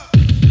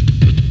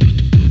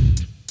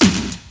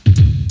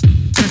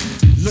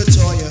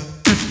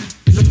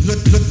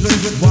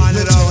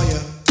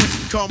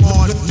Come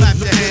on, clap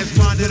your hands,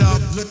 wind it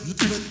up.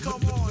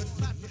 Come on.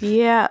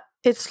 Yeah,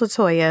 it's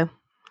Latoya.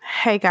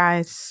 Hey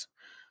guys,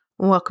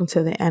 welcome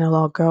to the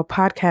Analog Girl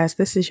Podcast.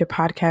 This is your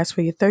podcast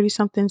for your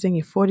 30-somethings and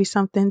your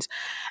 40-somethings.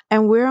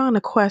 And we're on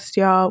a quest,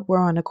 y'all.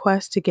 We're on a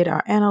quest to get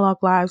our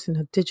analog lives in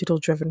a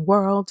digital-driven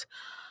world.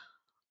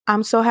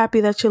 I'm so happy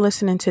that you're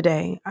listening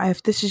today.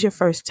 If this is your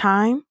first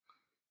time,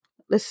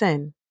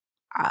 listen.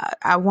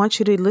 I want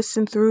you to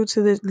listen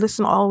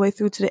all the way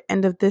through to the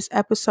end of this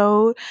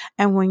episode.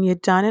 And when you're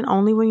done, and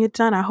only when you're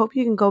done, I hope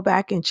you can go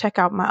back and check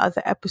out my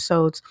other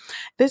episodes.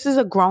 This is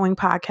a growing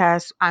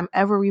podcast. I'm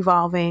ever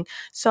evolving.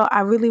 So I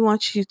really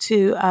want you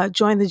to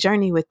join the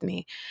journey with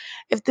me.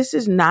 If this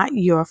is not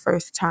your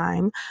first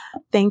time,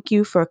 thank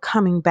you for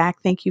coming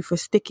back. Thank you for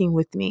sticking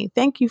with me.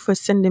 Thank you for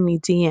sending me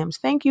DMs.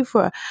 Thank you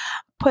for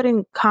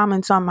putting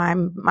comments on my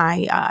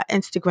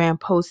Instagram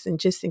posts and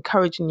just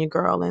encouraging your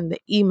girl, and the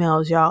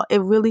emails, y'all. It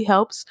really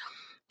helps.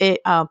 It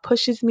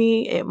pushes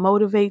me. It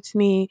motivates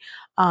me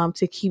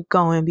to keep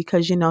going,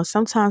 because,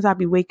 sometimes I'll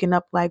be waking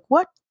up like,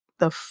 what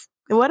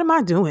am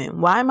I doing?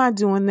 Why am I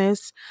doing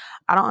this?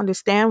 I don't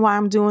understand why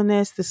I'm doing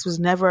this. This was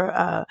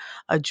never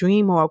a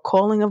dream or a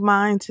calling of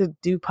mine to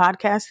do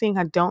podcasting.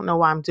 I don't know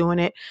why I'm doing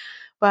it,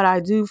 but I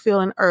do feel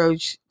an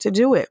urge to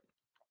do it.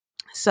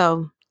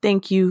 So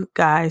thank you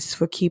guys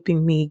for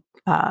keeping me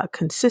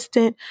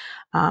consistent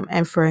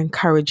and for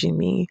encouraging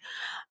me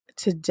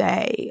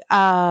today.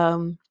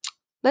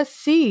 Let's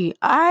see.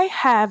 My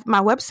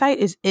website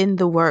is in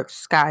the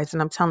works, guys,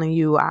 and I'm telling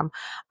you,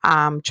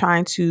 I'm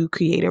trying to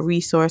create a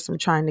resource. I'm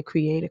trying to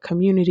create a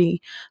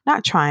community.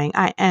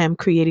 I am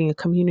creating a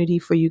community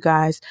for you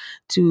guys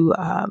to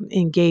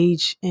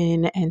engage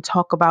in and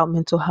talk about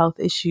mental health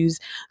issues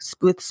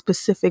with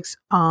specifics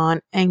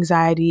on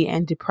anxiety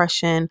and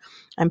depression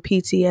and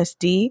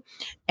PTSD.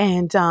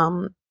 And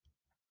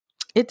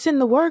it's in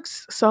the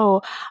works.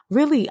 So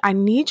really, I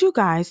need you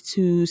guys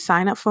to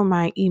sign up for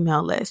my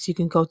email list. You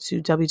can go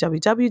to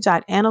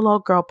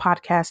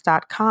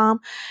www.analoggirlpodcast.com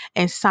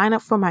and sign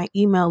up for my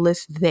email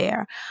list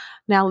there.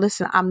 Now,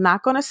 listen, I'm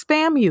not going to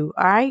spam you.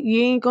 All right.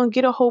 You ain't going to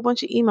get a whole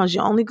bunch of emails.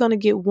 You're only going to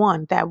get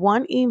one. That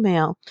one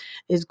email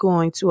is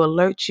going to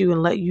alert you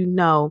and let you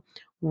know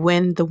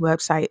when the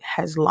website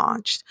has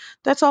launched.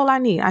 That's all I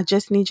need. I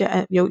just need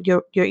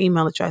your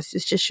email address.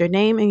 It's just your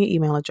name and your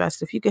email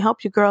address. If you can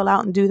help your girl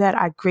out and do that,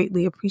 I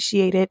greatly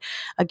appreciate it.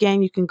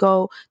 Again, you can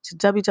go to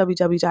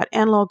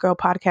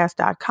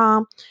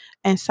www.analoggirlpodcast.com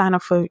and sign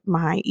up for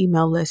my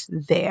email list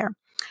there.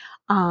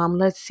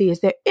 Let's see.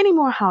 Is there any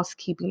more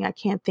housekeeping? I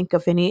can't think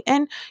of any.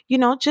 And,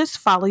 just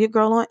follow your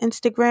girl on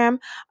Instagram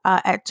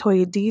at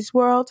Toya D's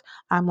World.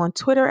 I'm on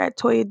Twitter at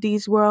Toya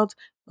D's World.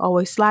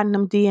 Always sliding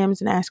them DMs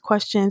and ask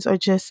questions, or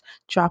just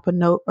drop a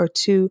note or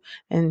two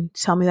and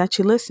tell me that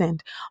you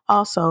listened.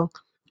 Also,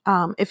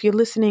 if you're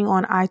listening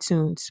on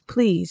iTunes,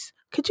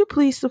 could you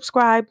please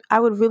subscribe? I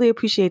would really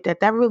appreciate that.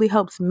 That really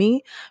helps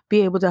me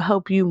be able to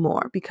help you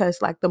more, because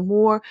the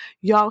more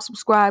y'all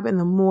subscribe and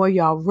the more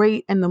y'all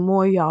rate and the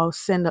more y'all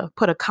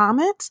put a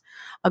comment,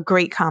 a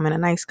great comment, a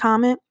nice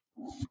comment.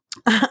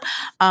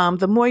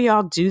 The more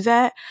y'all do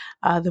that,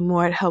 the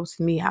more it helps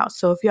me out.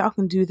 So if y'all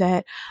can do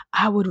that,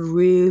 I would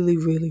really,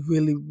 really,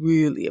 really,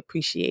 really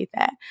appreciate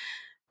that.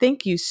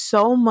 Thank you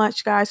so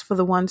much, guys, for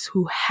the ones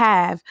who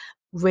have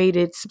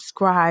rated,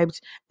 subscribed,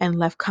 and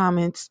left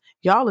comments.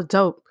 Y'all are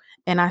dope.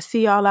 And I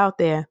see y'all out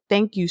there.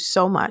 Thank you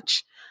so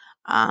much.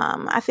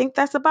 I think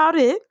that's about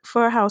it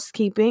for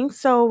housekeeping.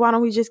 So why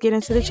don't we just get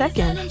into the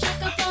check-in?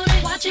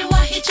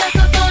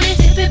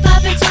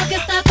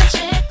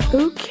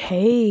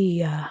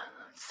 Okay.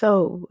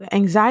 So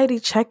anxiety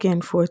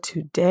check-in for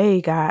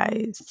today,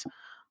 guys.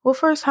 Well,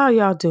 first, how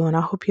y'all doing?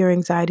 I hope your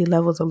anxiety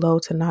levels are low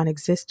to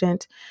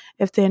non-existent.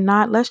 If they're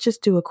not, let's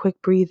just do a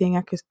quick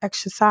breathing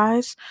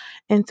exercise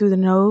in through the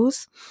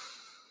nose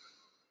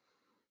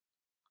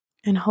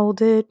and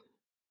hold it.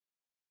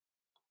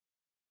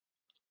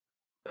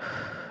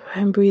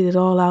 And breathe it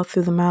all out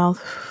through the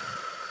mouth.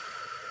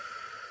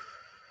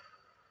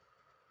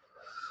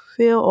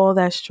 Feel all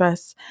that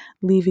stress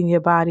leaving your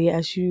body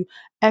as you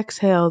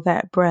exhale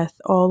that breath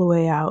all the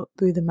way out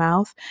through the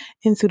mouth,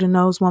 in through the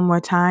nose one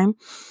more time.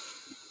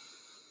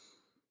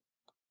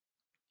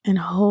 And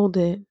hold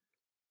it.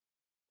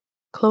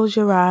 Close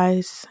your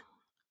eyes.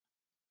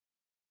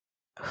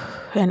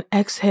 And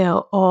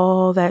exhale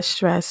all that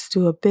stress.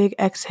 Do a big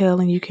exhale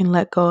and you can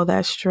let go of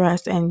that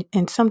stress. And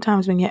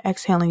sometimes when you're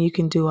exhaling, you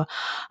can do a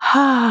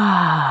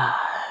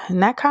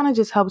and that kind of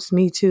just helps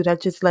me too.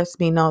 That just lets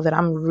me know that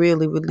I'm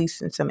really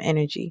releasing some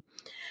energy.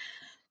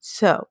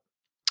 So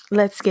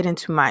let's get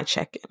into my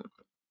check-in.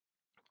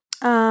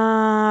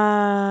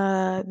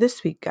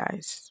 This week,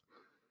 guys,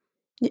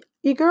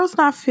 your girl's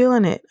not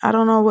feeling it. I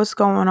don't know what's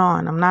going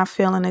on. I'm not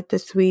feeling it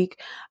this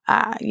week.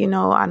 I don't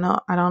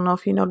know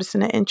if you noticed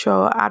in the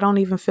intro, I don't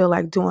even feel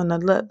like doing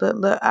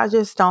the I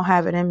just don't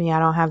have it in me. I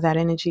don't have that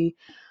energy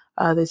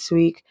this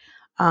week.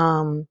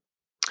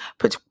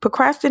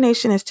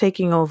 Procrastination is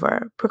taking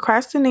over.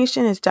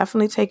 Procrastination is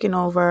definitely taking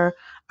over.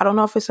 I don't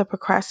know if it's a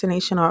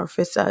procrastination or if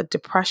it's a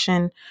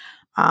depression.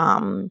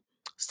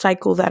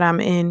 cycle that I'm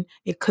in.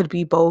 It could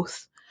be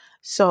both.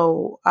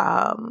 So,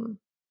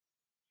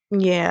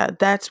 yeah,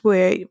 that's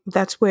where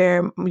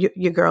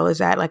your girl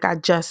is at. Like, I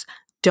just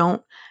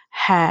don't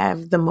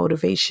have the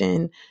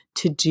motivation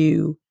to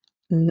do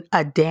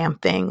a damn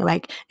thing.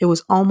 Like, it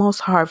was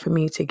almost hard for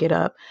me to get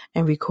up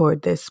and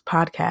record this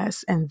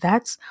podcast, and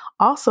that's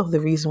also the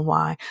reason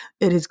why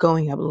it is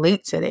going up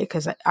late today,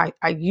 because I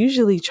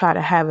usually try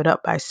to have it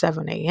up by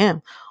 7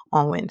 a.m.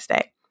 on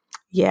Wednesday.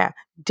 Yeah,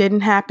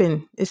 didn't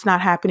happen. It's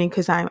not happening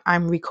because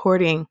I'm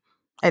recording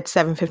at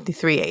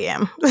 7:53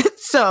 a.m.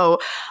 So,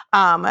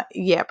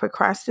 yeah,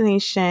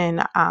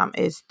 procrastination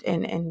is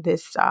in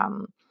this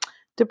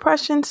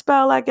depression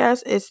spell, I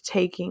guess, is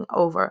taking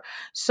over.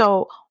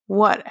 So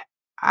what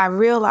I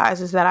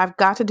realize is that I've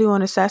got to do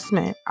an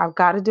assessment. I've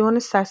got to do an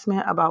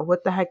assessment about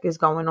what the heck is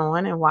going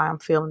on and why I'm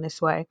feeling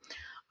this way.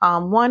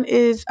 One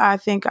is, I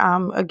think,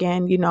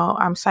 again,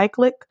 I'm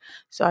cyclic.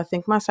 So I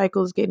think my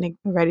cycle is getting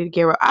ready to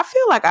get up. I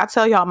feel like I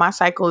tell y'all my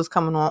cycle is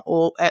coming on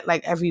all at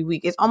like every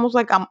week. It's almost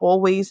like I'm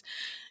always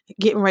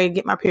getting ready to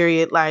get my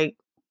period like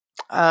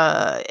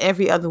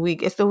every other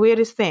week. It's the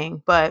weirdest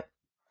thing, but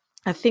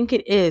I think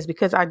it is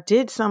because I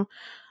did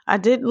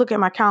look at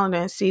my calendar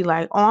and see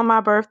like on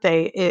my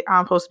birthday,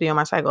 I'm supposed to be on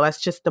my cycle.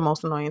 That's just the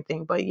most annoying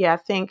thing. But yeah, I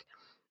think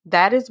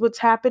that is what's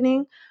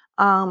happening.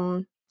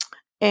 And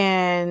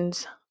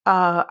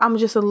I'm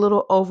just a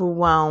little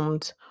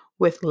overwhelmed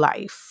with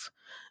life.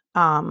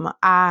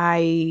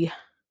 I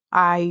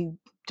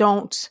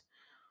don't,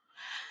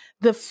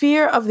 the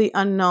fear of the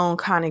unknown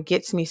kind of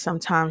gets me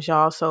sometimes,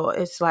 y'all. So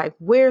it's like,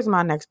 where's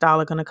my next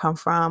dollar going to come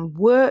from?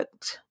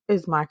 What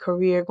is my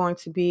career going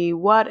to be?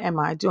 What am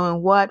I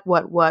doing? What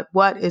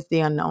is the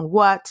unknown?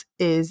 What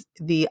is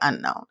the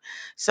unknown?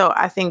 So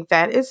I think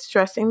that is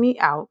stressing me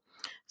out.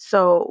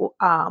 So,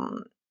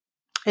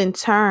 in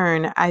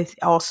turn, I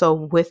also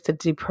with the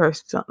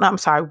depression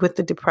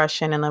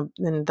and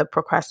the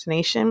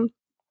procrastination,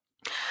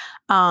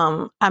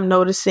 I'm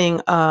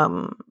noticing,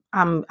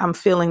 I'm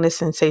feeling the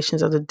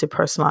sensations of the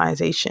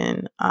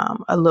depersonalization,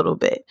 a little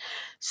bit.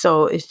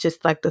 So it's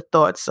just like the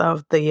thoughts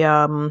of the,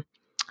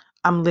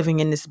 I'm living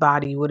in this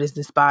body. What is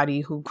this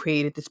body? Who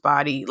created this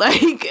body?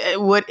 Like,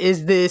 what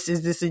is this?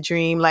 Is this a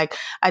dream? Like,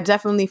 I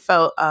definitely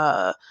felt,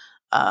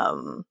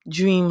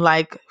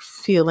 dream-like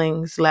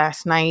feelings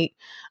last night.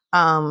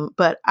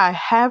 But I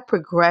have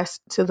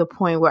progressed to the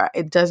point where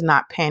it does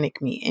not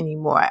panic me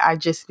anymore. I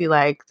just be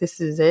like,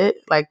 this is it.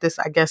 Like this,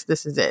 I guess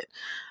this is it.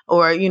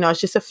 Or, it's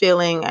just a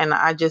feeling and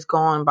I just go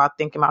on about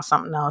thinking about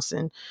something else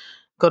and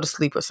go to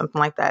sleep or something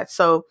like that.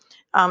 So,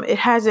 it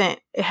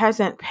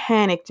hasn't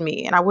panicked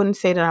me. And I wouldn't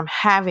say that I'm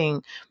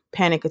having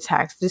panic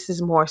attacks. This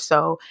is more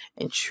so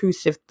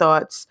intrusive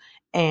thoughts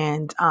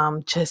and,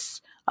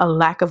 just a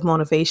lack of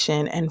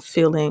motivation and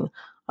feeling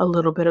a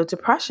little bit of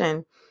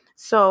depression.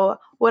 So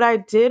what I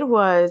did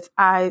was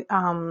I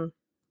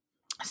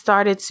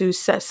started to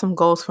set some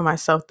goals for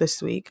myself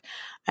this week.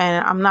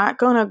 And I'm not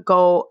going to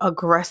go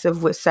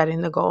aggressive with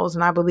setting the goals.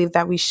 And I believe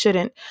that we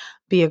shouldn't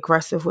be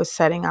aggressive with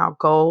setting our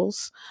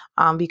goals,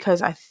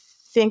 because I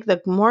think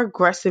the more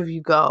aggressive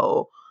you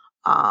go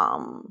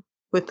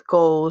with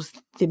goals,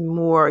 the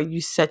more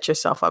you set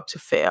yourself up to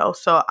fail.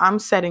 So I'm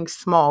setting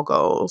small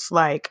goals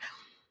like,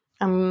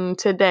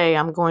 today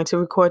I'm going to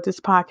record this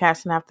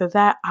podcast, and after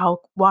that,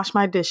 I'll wash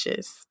my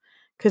dishes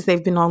because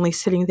they've been only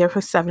sitting there for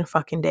 7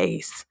 fucking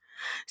days.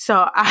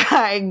 So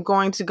I'm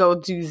going to go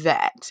do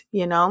that.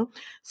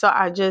 So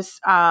I just,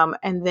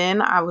 and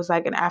then I was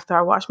like, and after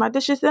I wash my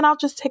dishes, then I'll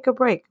just take a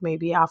break.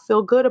 Maybe I'll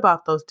feel good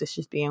about those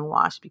dishes being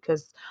washed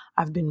because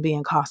I've been being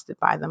accosted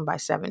by them by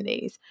 7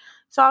 days.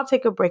 So I'll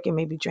take a break and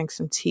maybe drink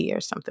some tea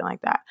or something like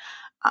that.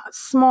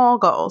 Small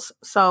goals.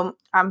 So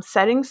I'm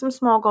setting some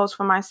small goals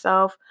for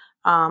myself.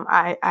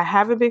 I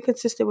haven't been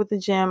consistent with the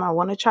gym. I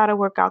want to try to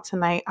work out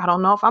tonight. I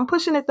don't know if I'm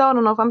pushing it though. I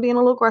don't know if I'm being a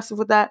little aggressive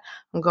with that.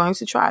 I'm going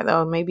to try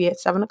though. Maybe at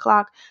 7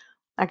 o'clock,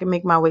 I can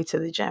make my way to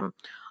the gym.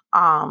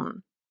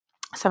 7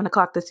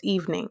 o'clock this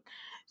evening.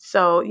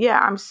 So yeah,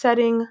 I'm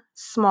setting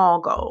small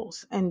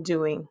goals and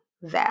doing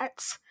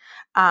that.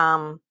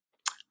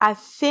 I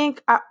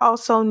think I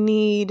also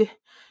need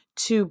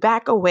to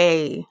back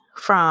away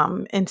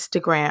from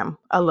Instagram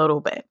a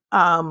little bit.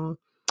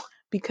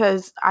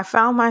 Because I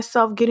found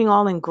myself getting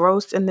all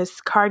engrossed in this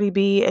Cardi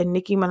B and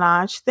Nicki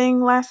Minaj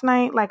thing last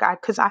night. Like,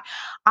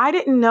 I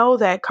didn't know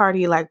that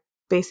Cardi like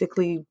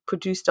basically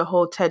produced a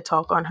whole TED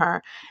talk on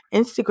her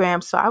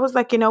Instagram. So I was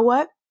like, you know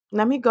what?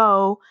 Let me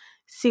go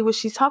see what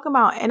she's talking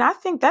about. And I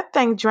think that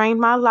thing drained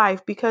my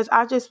life because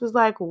I just was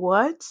like,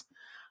 what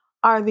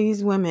are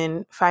these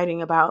women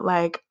fighting about?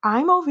 Like,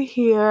 I'm over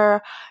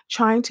here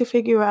trying to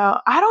figure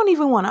out, I don't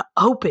even want to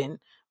open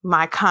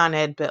my Con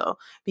Ed bill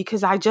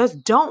because I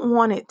just don't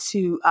want it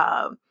to,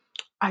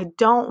 I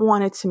don't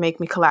want it to make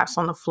me collapse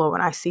on the floor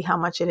when I see how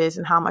much it is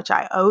and how much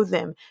I owe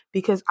them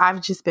because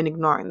I've just been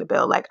ignoring the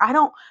bill. Like, I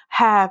don't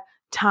have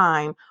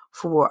time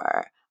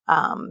for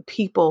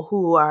people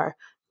who are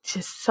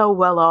just so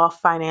well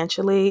off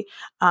financially,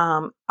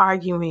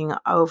 arguing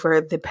over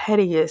the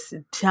pettiest,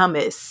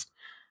 dumbest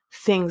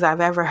things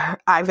I've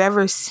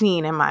ever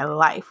seen in my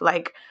life.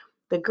 Like,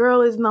 the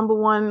girl is number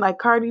one. Like,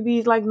 Cardi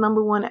B's like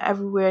number one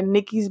everywhere.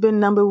 Nicki's been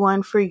number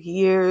one for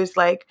years.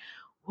 Like,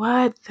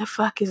 what the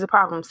fuck is the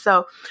problem?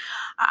 So,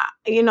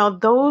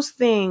 those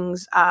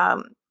things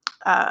kind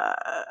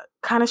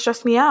of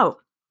stress me out.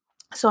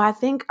 So I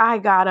think I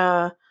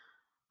gotta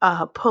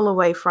pull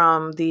away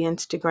from the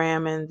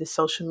Instagram and the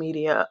social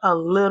media a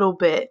little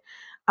bit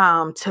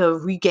to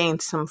regain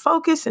some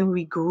focus and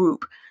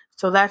regroup.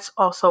 So that's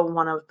also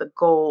one of the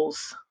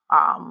goals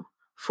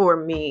for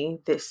me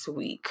this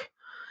week.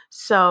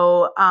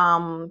 So,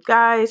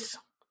 guys,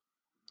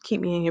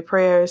 keep me in your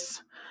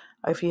prayers.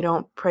 If you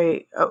don't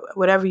pray,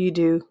 whatever you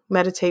do,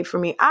 meditate for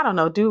me. I don't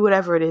know, do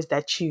whatever it is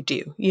that you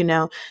do,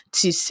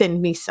 to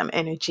send me some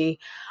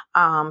energy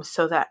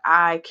so that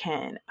I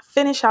can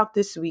finish out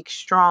this week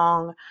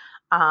strong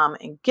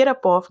and get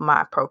up off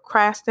my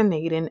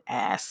procrastinating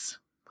ass.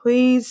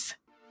 Please.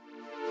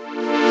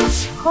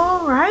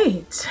 All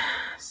right.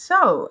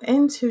 So,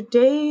 in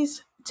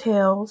today's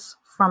Tales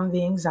from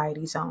the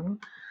Anxiety Zone,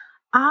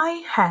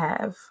 I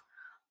have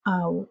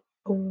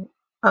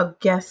a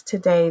guest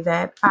today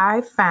that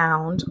I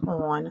found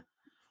on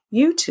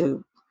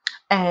YouTube.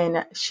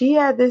 And she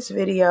had this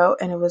video,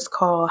 and it was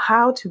called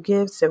How to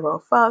Give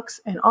Zero Fucks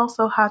and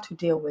also How to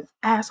Deal with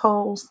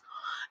Assholes.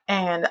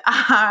 And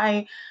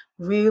I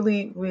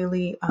really,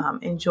 really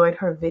enjoyed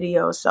her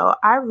video. So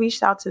I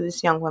reached out to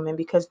this young woman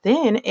because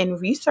then in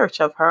research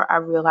of her, I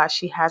realized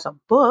she has a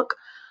book.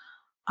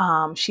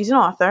 She's an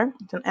author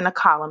and a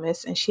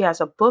columnist, and she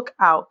has a book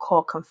out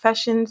called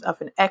Confessions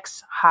of an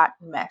Ex-Hot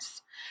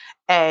Mess.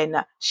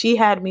 And she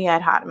had me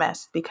at hot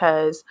mess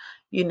because,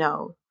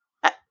 your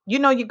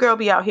girl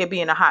be out here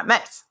being a hot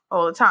mess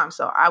all the time.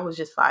 So I was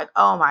just like,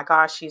 oh my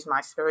gosh, she's my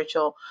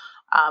spiritual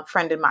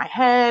friend in my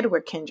head.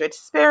 We're kindred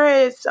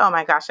spirits. Oh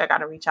my gosh, I got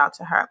to reach out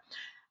to her.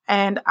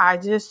 And I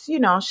just,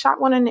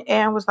 shot one in the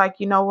air and was like,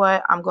 you know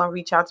what? I'm going to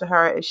reach out to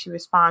her. If she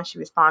responds, she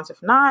responds.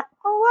 If not,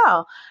 oh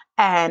well.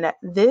 And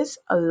this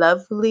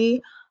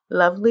lovely,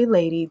 lovely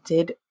lady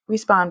did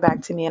respond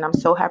back to me. And I'm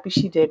so happy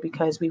she did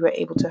because we were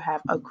able to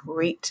have a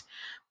great,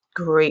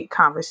 great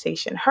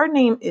conversation. Her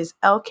name is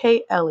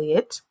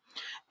Elliott.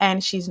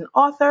 And she's an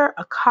author,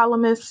 a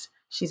columnist,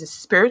 she's a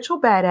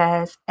spiritual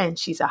badass, and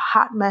she's a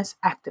hot mess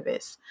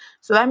activist.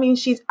 So that means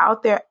she's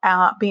out there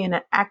being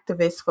an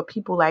activist for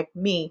people like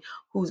me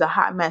who's a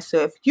hot mess. So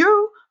if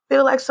you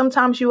feel like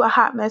sometimes you're a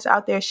hot mess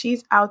out there,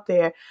 she's out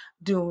there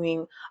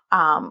doing,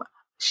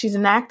 she's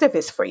an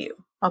activist for you.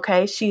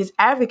 Okay. She is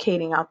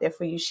advocating out there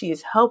for you. She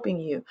is helping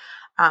you.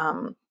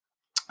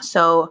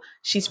 So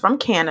she's from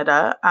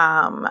Canada.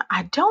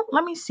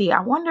 Let me see. I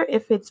wonder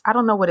if I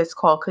don't know what it's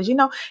called. Cause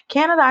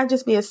Canada, I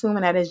just be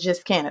assuming that it's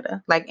just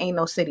Canada. Like ain't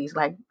no cities.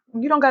 Like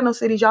you don't got no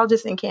cities. Y'all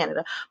just in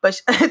Canada,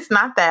 but it's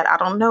not that. I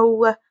don't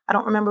know. I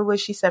don't remember where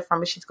she said from,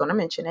 but she's going to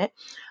mention it.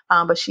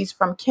 But she's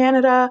from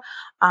Canada.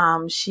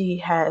 She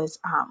has,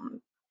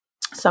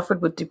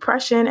 suffered with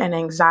depression and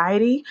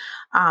anxiety,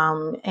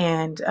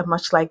 and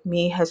much like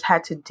me, has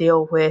had to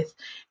deal with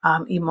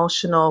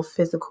emotional,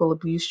 physical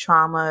abuse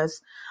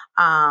traumas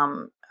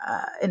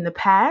in the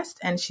past,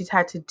 and she's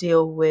had to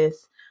deal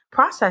with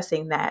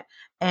processing that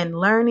and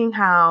learning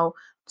how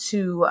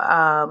to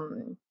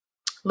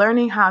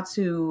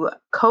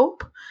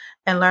cope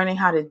and learning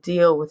how to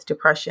deal with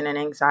depression and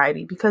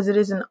anxiety, because it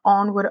is an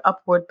onward,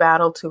 upward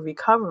battle to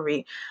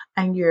recovery,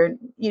 and you're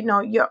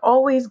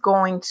always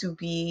going to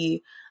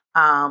be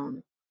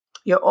in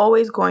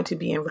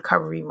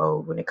recovery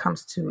mode when it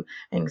comes to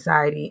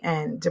anxiety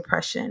and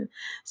depression.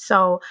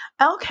 So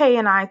LK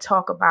and I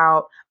talk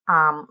about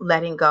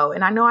letting go.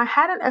 And I know I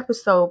had an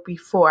episode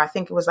before. I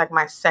think it was like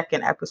my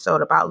second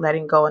episode about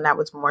letting go. And that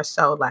was more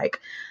so like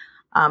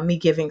me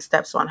giving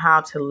steps on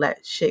how to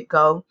let shit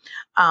go.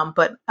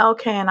 But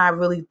LK and I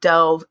really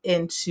delve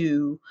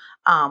into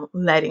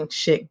letting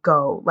shit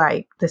go,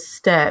 like the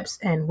steps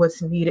and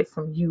what's needed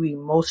from you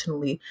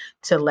emotionally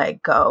to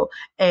let go,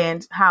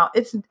 and how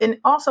and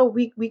also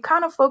we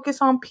kind of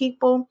focus on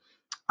people.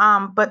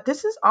 But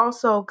this is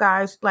also,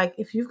 guys, like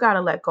if you've got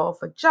to let go of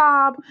a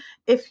job,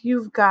 if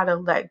you've got to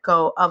let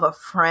go of a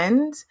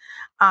friend,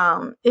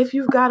 if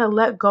you've got to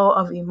let go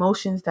of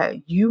emotions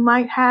that you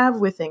might have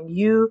within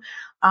you,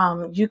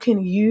 you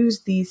can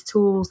use these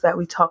tools that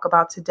we talk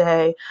about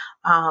today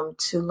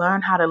to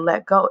learn how to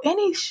let go.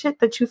 Any shit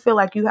that you feel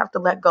like you have to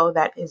let go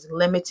that is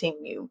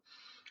limiting you,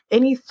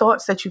 any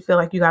thoughts that you feel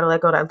like you got to let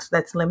go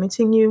that's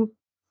limiting you.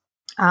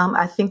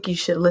 I think you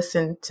should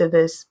listen to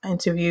this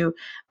interview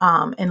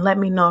and let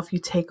me know if you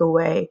take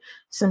away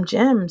some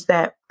gems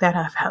that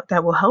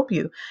will help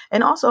you.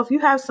 And also if you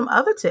have some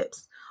other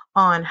tips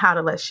on how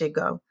to let shit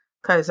go.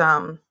 Because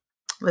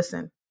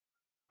listen,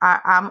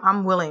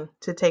 I'm willing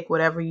to take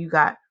whatever you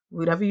got.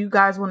 Whatever you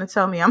guys want to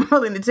tell me, I'm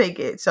willing to take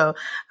it. So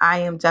I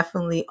am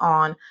definitely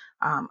on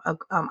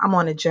I'm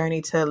on a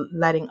journey to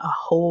letting a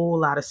whole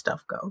lot of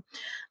stuff go.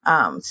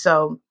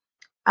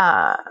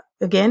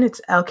 Again, it's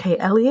LK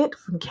Elliott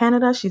from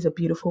Canada. She's a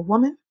beautiful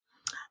woman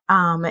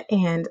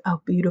and a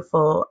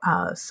beautiful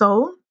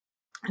soul.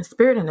 in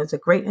spirit, and it's a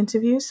great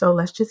interview. So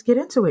let's just get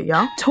into it,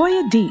 y'all.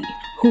 Toya D,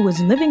 who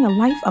was living a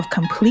life of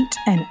complete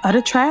and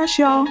utter trash,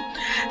 y'all,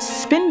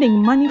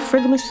 spending money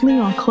frivolously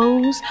on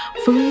clothes,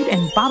 food,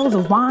 and bottles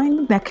of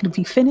wine that could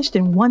be finished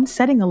in one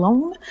setting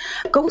alone,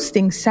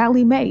 ghosting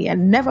Sally Mae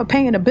and never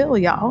paying a bill,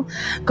 y'all,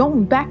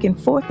 going back and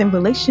forth in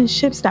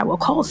relationships that were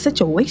called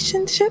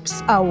situationships.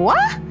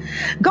 What?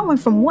 Going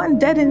from one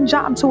dead-end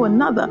job to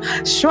another,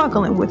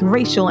 struggling with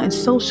racial and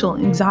social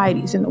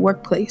anxieties in the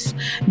workplace.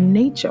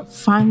 Nature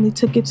finally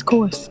took its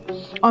course.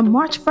 On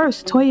March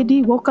 1st, Toya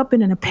D woke up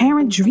in an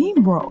apparent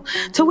dream world,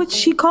 to which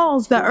she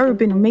calls the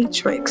urban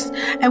matrix,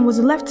 and was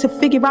left to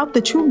figure out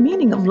the true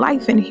meaning of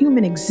life and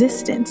human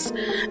existence.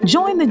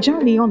 Join the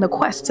journey on the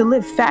quest to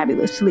live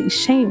fabulously,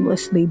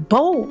 shamelessly,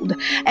 bold,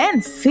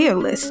 and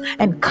fearless,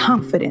 and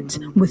confident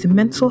with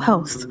mental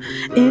health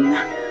in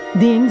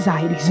the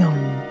Anxiety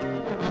Zone.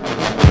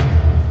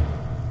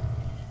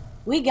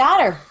 We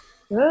got her.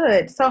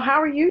 Good. So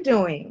how are you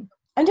doing?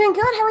 I'm doing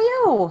good. How are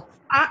you?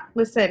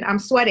 Listen, I'm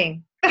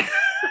sweating.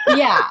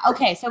 Yeah.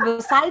 Okay. So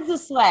besides the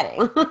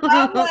sweating.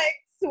 I'm like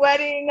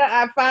sweating.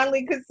 I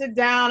finally could sit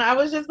down. I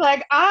was just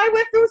like, I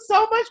went through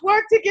so much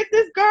work to get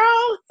this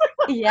girl.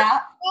 Yeah.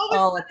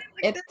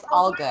 It's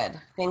all good.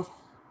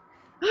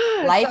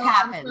 Life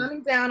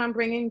happens. I'm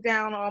bringing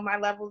down all my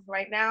levels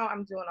right now.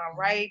 I'm doing all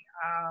right.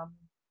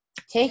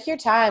 Take your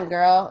time,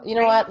 girl. You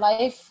know what?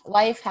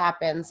 Life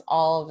happens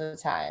all the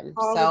time.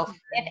 So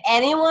if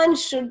anyone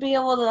should be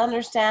able to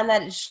understand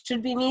that, it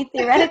should be me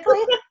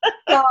theoretically.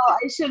 So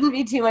I shouldn't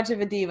be too much of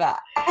a diva.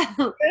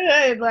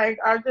 Good. Like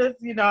I'm just,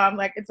 I'm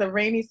like, it's a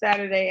rainy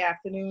Saturday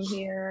afternoon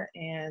here,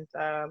 and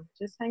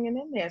just hanging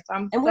in there.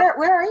 So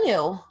where are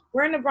you?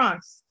 We're in the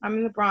Bronx. I'm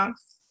in the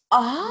Bronx.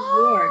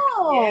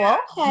 Oh,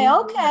 yeah.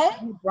 Okay.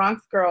 I'm a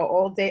Bronx girl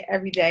all day,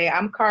 every day.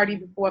 I'm Cardi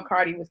before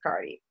Cardi was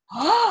Cardi.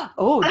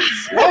 Oh,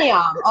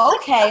 damn.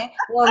 Okay.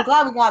 Well, I'm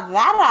glad we got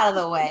that out of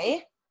the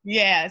way.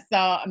 Yeah. So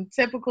I'm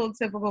typical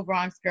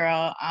Bronx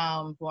girl.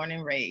 Born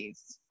and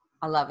raised.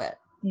 I love it.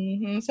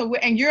 Mm-hmm. So,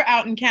 and you're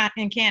out in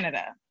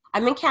Canada.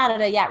 I'm in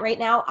Canada. Yeah. Right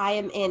now I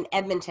am in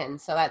Edmonton.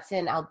 So that's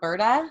in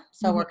Alberta.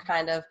 So we're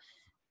kind of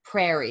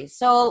prairie.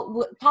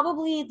 So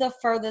probably the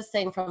furthest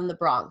thing from the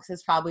Bronx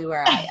is probably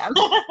where I am.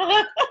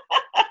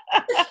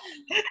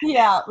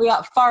 Yeah, we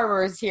got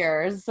farmers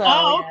here. So,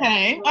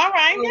 okay. Yeah. All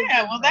right.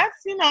 Yeah. Well,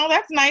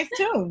 that's nice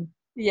too.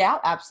 Yeah,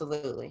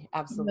 absolutely.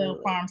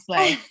 Little farm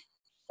slave.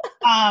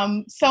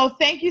 So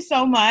thank you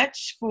so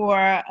much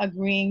for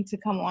agreeing to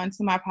come on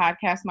to my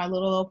podcast, my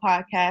little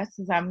podcast,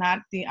 because I'm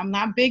not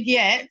big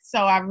yet.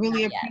 So I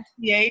really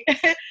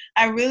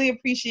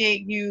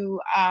appreciate you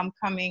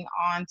coming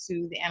on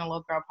to the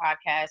Analog Girl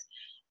podcast.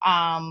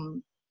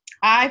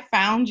 I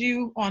found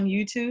you on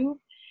YouTube,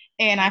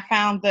 and I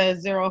found the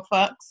Zero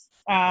Fucks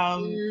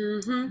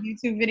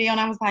YouTube video, and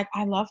I was like,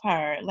 I love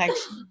her. Like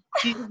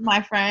she's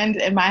my friend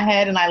in my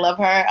head, and I love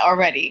her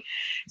already.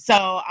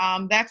 So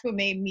that's what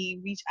made me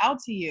reach out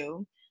to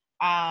you,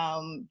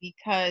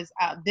 because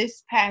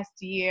this past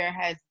year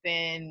has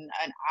been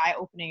an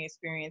eye-opening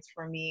experience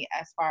for me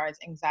as far as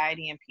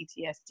anxiety and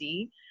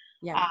PTSD.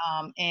 Yeah.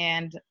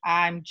 And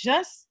I'm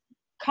just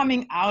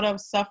coming out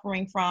of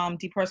suffering from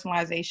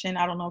depersonalization.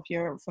 I don't know if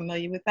you're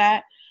familiar with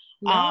that.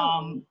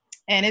 No.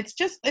 And it's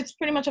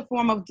pretty much a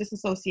form of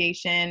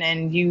disassociation,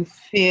 and you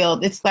feel,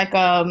 it's like,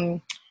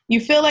 you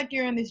feel like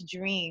you're in this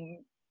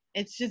dream.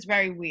 It's just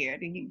very weird.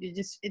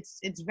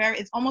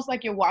 It's almost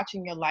like you're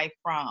watching your life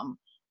from,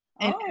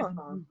 and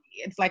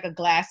it's like a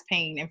glass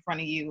pane in front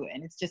of you,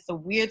 and it's just a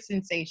weird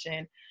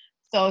sensation.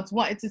 So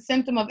it's a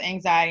symptom of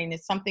anxiety, and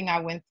it's something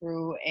I went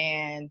through,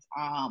 and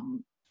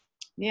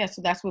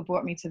so that's what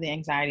brought me to the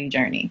anxiety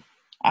journey.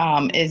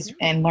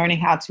 And learning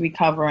how to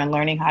recover and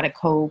learning how to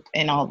cope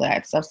and all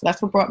that stuff. So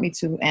that's what brought me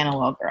to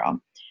Analog Girl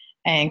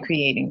and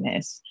creating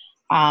this.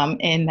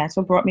 And that's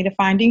what brought me to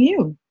finding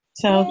you.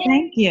 So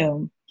thank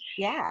you.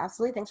 Yeah,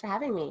 absolutely. Thanks for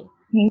having me.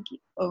 Thank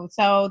you.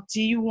 So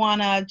do you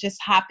want to just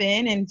hop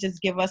in and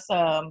just give us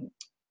a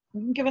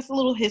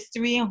little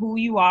history on who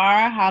you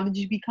are? How did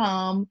you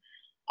become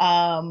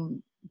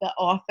the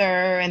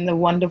author and the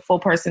wonderful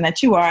person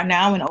that you are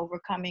now, and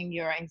overcoming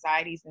your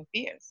anxieties and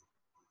fears?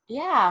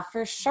 Yeah,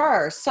 for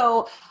sure.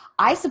 So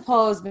I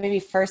suppose maybe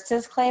first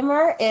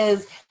disclaimer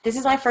is this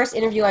is my first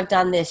interview I've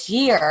done this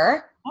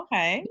year.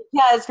 Okay.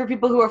 Because for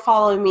people who are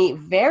following me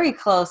very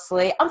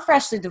closely, I'm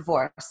freshly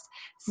divorced.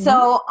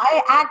 So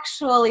I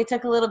actually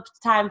took a little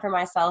time for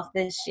myself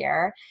this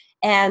year.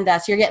 And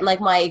so you're getting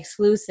like my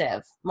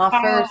exclusive, my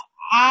first.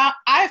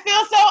 I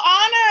feel so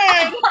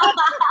honored.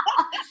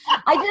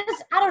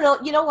 I don't know.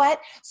 You know what?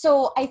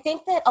 So I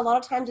think that a lot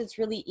of times it's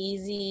really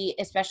easy,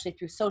 especially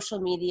through social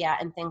media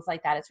and things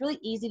like that. It's really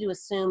easy to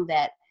assume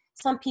that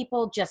some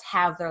people just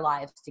have their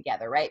lives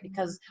together, right?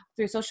 Because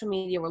through social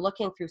media, we're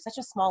looking through such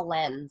a small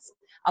lens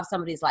of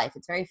somebody's life.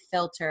 It's very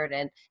filtered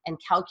and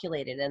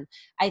calculated. And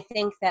I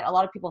think that a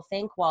lot of people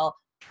think, well,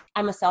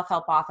 I'm a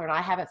self-help author and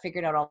I have it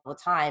figured out all the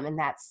time. And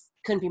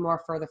couldn't be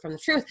more further from the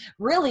truth.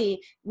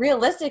 Really,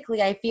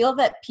 realistically, I feel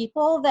that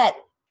people that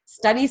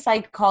study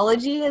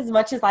psychology as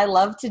much as I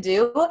love to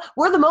do,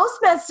 we're the most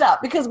messed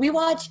up because we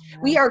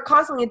are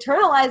constantly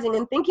internalizing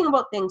and thinking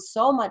about things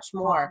so much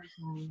more.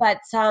 But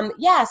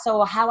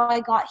so how I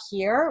got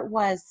here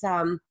was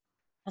a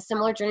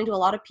similar journey to a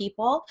lot of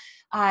people.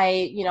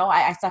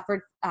 I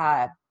suffered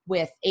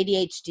with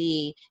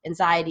ADHD,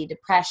 anxiety,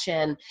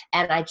 depression,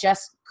 and I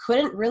just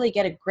couldn't really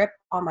get a grip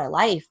on my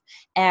life.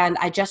 And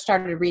I just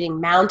started reading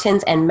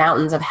mountains and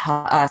mountains of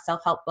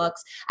self-help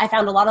books. I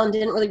found a lot of them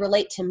didn't really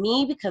relate to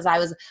me because I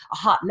was a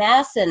hot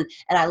mess and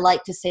I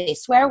like to say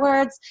swear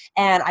words.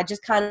 And I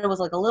just kind of was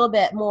like a little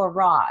bit more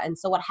raw. And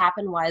so what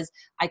happened was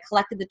I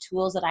collected the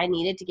tools that I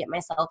needed to get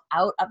myself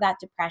out of that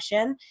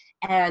depression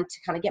and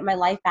to kind of get my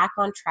life back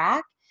on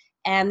track.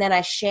 And then I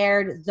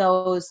shared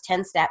those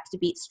 10 steps to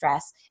beat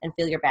stress and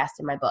feel your best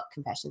in my book,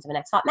 Confessions of an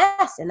Ex-Hot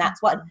Mess. And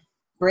that's what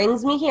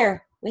brings me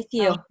here with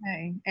you.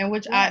 Okay. And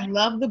which I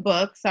love the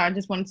book. So I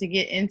just wanted to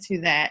get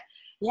into that.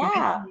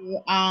 Yeah.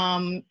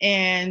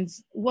 And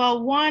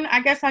well, one,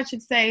 I guess I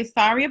should say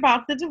sorry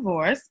about the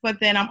divorce, but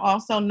then I'm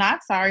also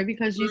not sorry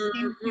because you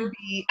seem to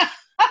be...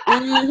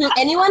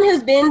 Anyone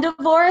who's been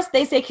divorced,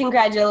 they say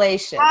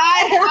congratulations.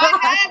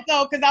 I have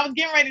though, because I was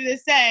getting ready to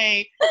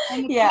say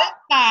on the flip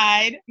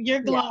side,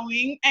 you're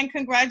glowing and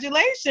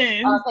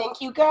congratulations. Oh,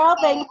 thank you, girl.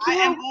 Thank you.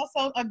 I'm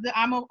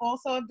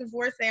also a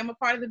divorcee. I'm a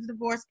part of the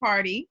divorce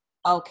party.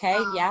 Okay,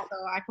 So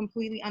I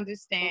completely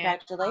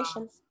understand.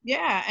 Congratulations.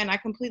 And I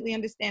completely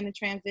understand the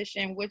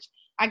transition, which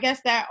I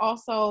guess that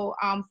also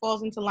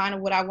falls into line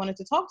of what I wanted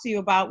to talk to you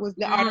about was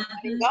the art of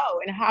letting go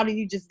and how do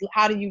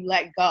you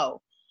let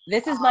go?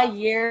 This is my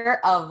year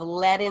of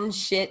letting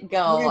shit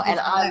go, and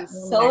I'm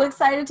so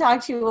excited to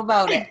talk to you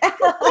about it.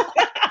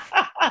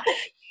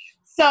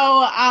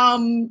 So,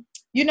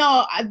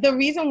 the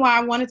reason why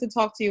I wanted to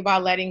talk to you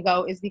about letting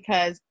go is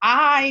because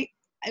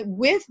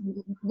with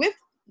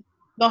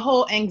the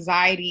whole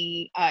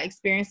anxiety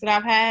experience that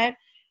I've had,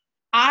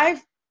 I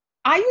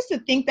used to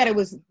think that it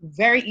was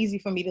very easy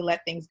for me to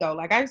let things go.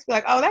 Like I used to be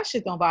like, oh, that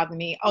shit don't bother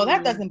me. Oh,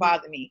 that doesn't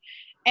bother me.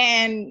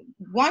 And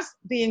once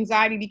the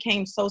anxiety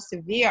became so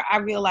severe, I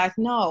realized,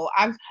 no,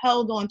 I've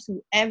held on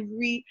to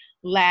every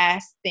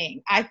last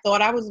thing. I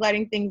thought I was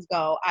letting things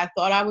go. I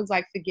thought I was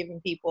like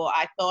forgiving people.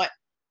 I thought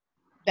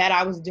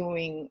I was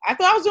doing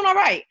all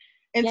right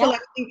until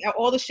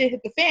all the shit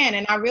hit the fan.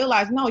 And I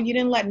realized, no, you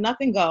didn't let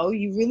nothing go.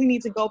 You really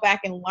need to go back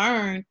and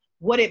learn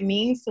what it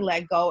means to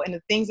let go and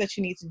the things that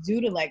you need to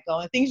do to let go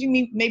and things you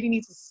maybe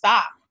need to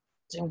stop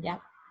to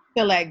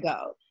let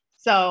go.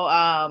 So,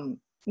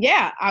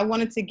 I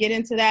wanted to get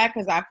into that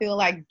because I feel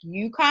like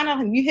you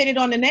hit it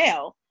on the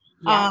nail,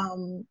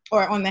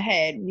 or on the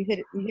head. You hit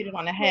it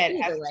on the head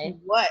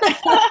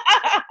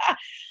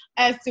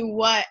as to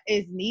what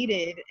is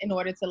needed in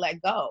order to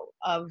let go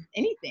of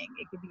anything.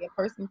 It could be a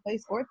person,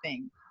 place, or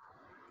thing.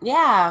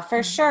 Yeah,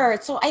 for sure.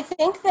 So I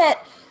think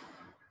that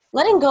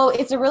letting go,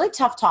 it's a really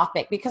tough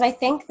topic because I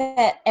think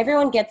that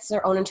everyone gets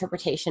their own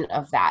interpretation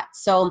of that.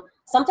 So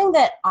something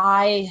that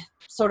I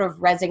sort of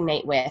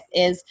resonate with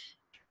is,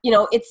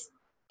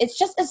 it's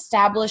just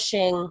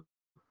establishing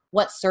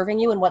what's serving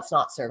you and what's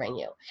not serving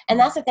you. And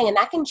that's the thing. And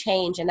that can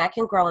change and that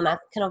can grow and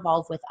that can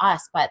evolve with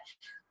us. But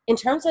in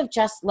terms of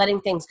just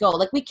letting things go,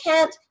 like we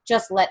can't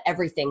just let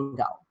everything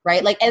go,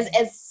 right? Like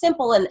as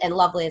simple and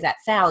lovely as that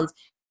sounds,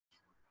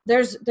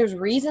 there's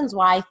reasons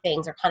why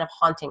things are kind of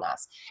haunting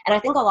us. And I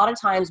think a lot of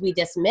times we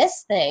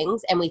dismiss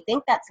things and we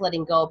think that's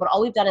letting go, but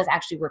all we've done is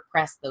actually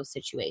repress those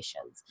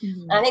situations.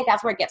 And I think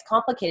that's where it gets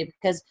complicated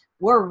because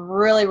we're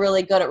really,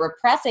 really good at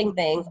repressing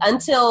things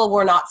until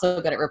we're not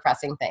so good at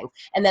repressing things.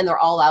 And then they're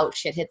all out,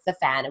 shit hits the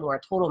fan, and we're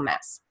a total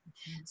mess.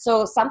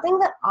 So something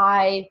that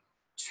I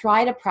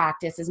try to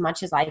practice as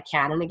much as I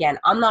can, and again,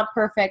 I'm not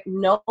perfect.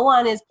 No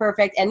one is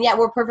perfect. And yet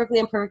we're perfectly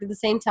imperfect at the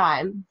same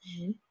time.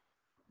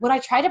 What I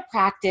try to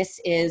practice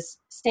is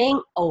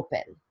staying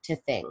open to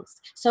things.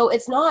 So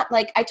it's not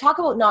like I talk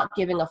about not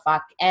giving a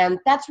fuck, and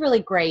that's really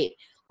great.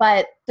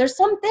 But there's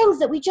some things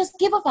that we just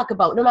give a fuck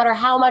about, no matter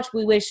how much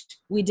we wish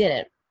we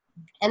didn't.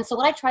 And so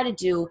what I try to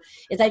do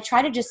is I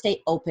try to just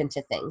stay open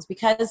to things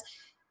because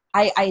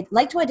I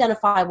like to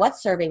identify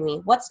what's serving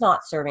me, what's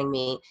not serving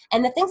me.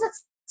 And the things that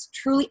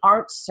truly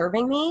aren't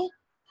serving me,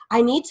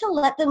 I need to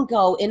let them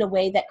go in a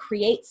way that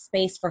creates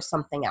space for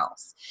something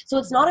else. So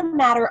it's not a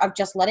matter of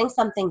just letting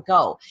something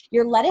go.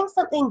 You're letting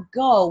something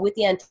go with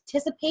the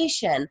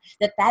anticipation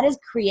that that is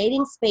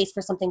creating space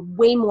for something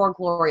way more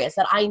glorious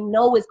that I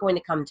know is going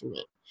to come to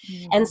me.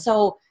 And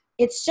so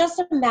it's just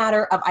a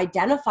matter of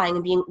identifying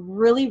and being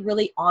really,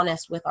 really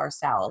honest with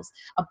ourselves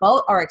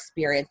about our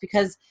experience,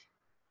 because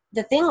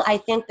the thing I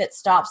think that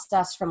stops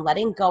us from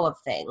letting go of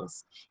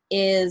things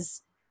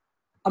is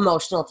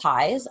emotional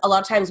ties. A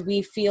lot of times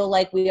we feel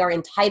like we are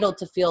entitled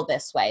to feel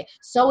this way.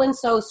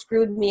 So-and-so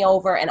screwed me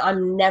over and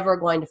I'm never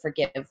going to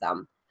forgive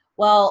them.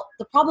 Well,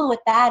 the problem with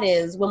that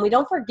is when we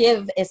don't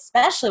forgive,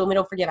 especially when we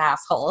don't forgive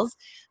assholes,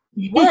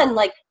 one,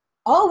 like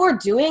all we're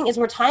doing is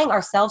we're tying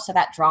ourselves to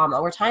that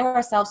drama. We're tying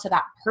ourselves to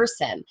that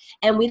person.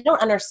 And we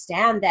don't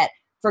understand that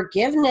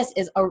forgiveness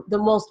is the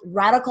most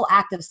radical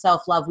act of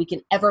self-love we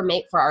can ever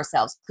make for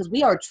ourselves, because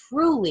we are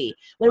truly,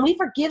 when we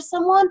forgive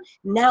someone,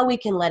 now we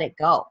can let it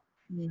go.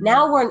 Mm-hmm.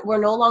 Now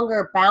we're no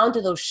longer bound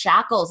to those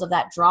shackles of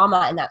that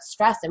drama and that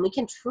stress, and we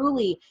can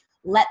truly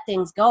let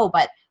things go.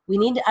 But we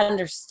need to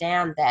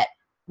understand that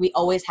we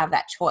always have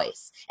that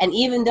choice. And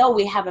even though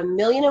we have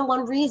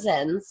 1,000,001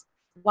 reasons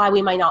why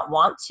we might not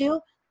want to,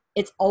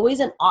 it's always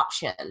an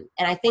option.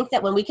 And I think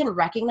that when we can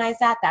recognize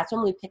that, that's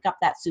when we pick up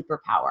that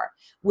superpower.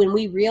 When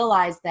we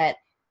realize that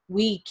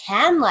we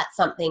can let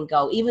something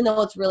go, even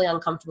though it's really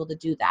uncomfortable to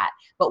do that,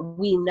 but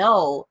we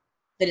know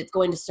that it's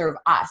going to serve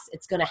us,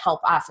 it's going to help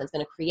us, and it's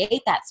going to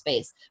create that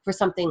space for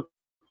something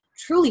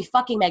truly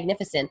fucking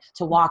magnificent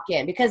to walk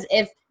in. Because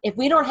if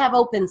we don't have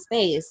open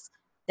space,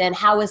 then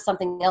how is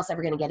something else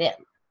ever going to get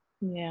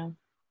in? Yeah,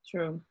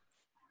 true.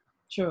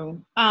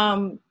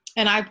 And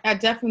I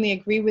definitely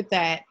agree with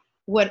that.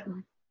 What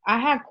I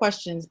have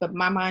questions, but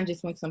my mind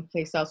just went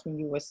someplace else when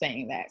you were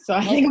saying that. So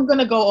I think I'm going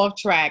to go off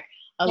track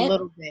a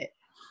little bit.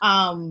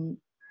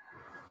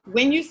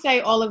 When you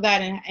say all of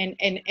that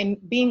and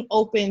being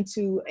open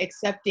to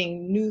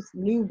accepting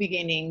new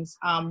beginnings,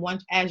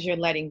 once as you're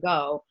letting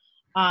go,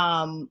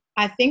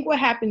 I think what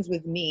happens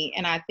with me,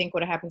 and I think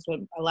what happens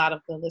with a lot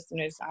of the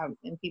listeners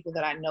and people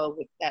that I know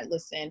that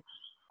listen,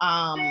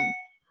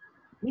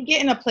 we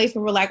get in a place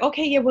where we're like,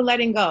 okay, yeah, we're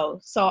letting go.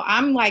 So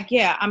I'm like,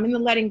 yeah, I'm in the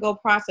letting go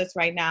process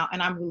right now,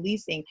 and I'm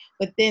releasing.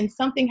 But then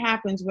something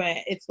happens where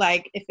it's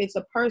like, if it's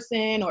a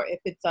person or if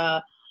it's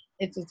a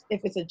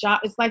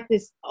job, it's like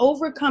this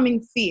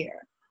overcoming fear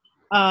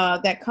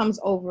that comes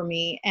over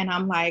me, and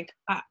I'm like,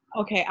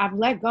 okay, I've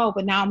let go,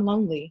 but now I'm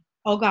lonely.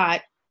 Oh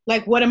God,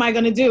 like what am I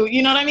gonna do?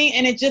 You know what I mean?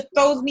 And it just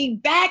throws me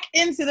back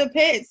into the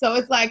pit. So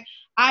it's like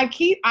I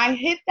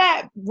hit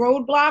that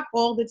roadblock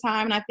all the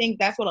time, and I think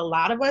that's what a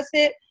lot of us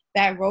hit.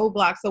 That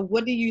roadblock. So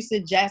what do you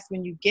suggest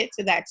when you get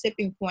to that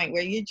tipping point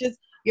where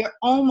you're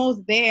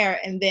almost there,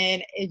 and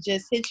then it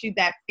just hits you,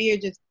 that fear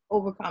just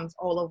overcomes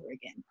all over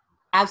again?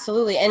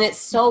 Absolutely. And it's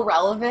so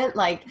relevant.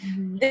 Like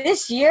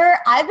this year,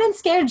 I've been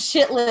scared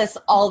shitless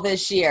all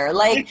this year.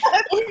 Like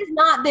it has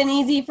not been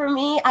easy for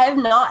me. I have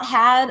not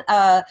had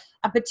a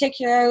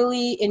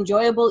particularly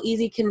enjoyable,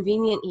 easy,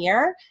 convenient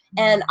year.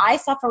 And I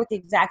suffer with the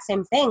exact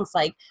same things,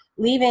 like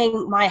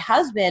leaving my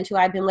husband, who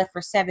I've been with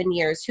for 7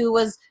 years, who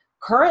was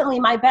currently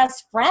my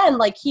best friend.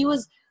 Like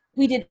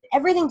we did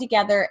everything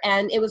together,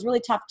 and it was really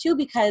tough too,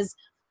 because,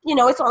 you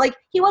know, it's not like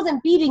he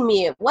wasn't beating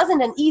me. It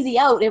wasn't an easy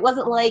out. It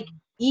wasn't like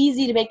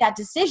easy to make that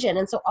decision.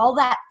 And so all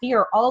that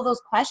fear, all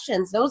those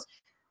questions, those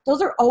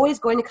are always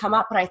going to come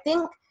up. But I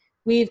think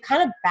we've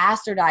kind of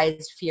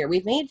bastardized fear.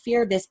 We've made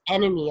fear this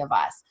enemy of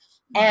us.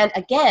 And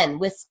again,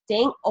 with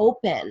staying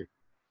open,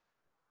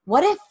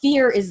 what if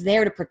fear is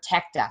there to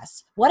protect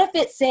us? What if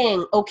it's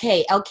saying,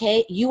 okay,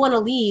 you want to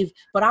leave,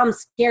 but I'm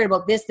scared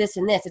about this, this,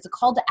 and this? It's a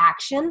call to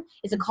action.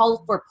 It's a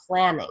call for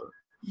planning.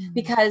 Mm-hmm.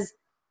 Because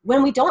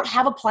when we don't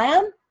have a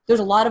plan,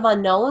 there's a lot of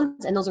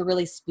unknowns, and those are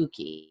really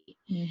spooky.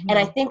 Mm-hmm. And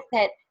I think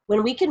that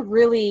when we can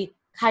really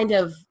kind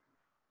of,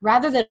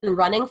 rather than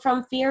running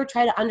from fear,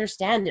 try to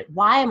understand it.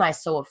 Why am I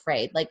so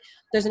afraid? Like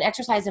there's an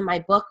exercise in my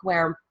book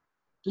where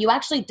you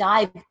actually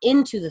dive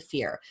into the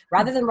fear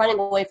rather than running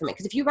away from it.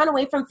 Because if you run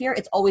away from fear,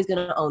 it's always going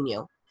to own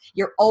you.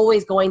 You're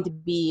always going to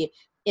be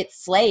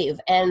its slave.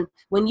 And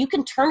when you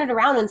can turn it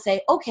around and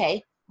say,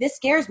 okay, this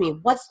scares me.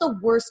 What's the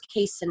worst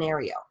case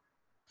scenario?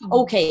 Mm-hmm.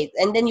 Okay.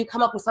 And then you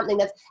come up with something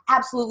that's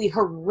absolutely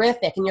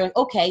horrific. And you're like,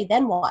 okay,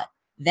 then what?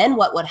 Then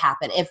what would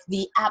happen? If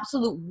the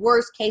absolute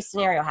worst case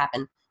scenario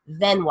happened,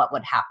 then what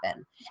would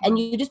happen? And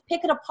you just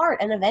pick it apart,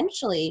 and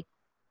eventually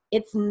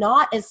it's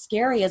not as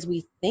scary as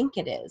we think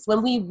it is.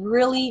 When we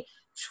really,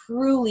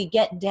 truly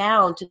get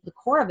down to the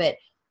core of it,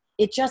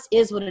 it just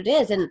is what it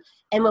is. And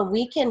when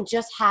we can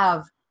just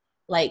have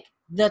like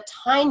the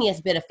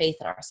tiniest bit of faith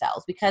in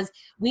ourselves, because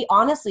we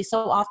honestly,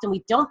 so often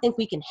we don't think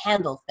we can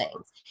handle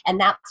things. And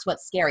that's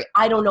what's scary.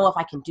 I don't know if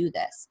I can do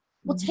this.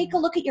 Well, take a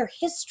look at your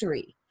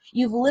history.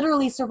 You've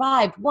literally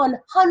survived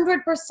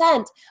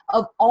 100%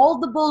 of all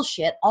the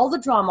bullshit, all the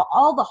drama,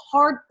 all the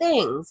hard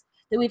things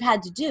that we've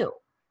had to do.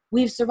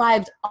 We've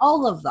survived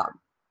all of them.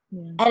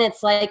 Yeah. And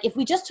it's like, if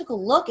we just took a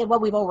look at what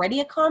we've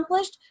already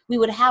accomplished, we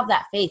would have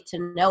that faith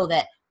to know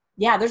that,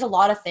 yeah, there's a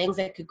lot of things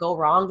that could go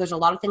wrong. There's a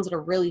lot of things that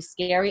are really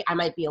scary. I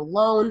might be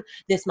alone.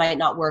 This might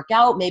not work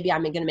out. Maybe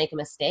I'm going to make a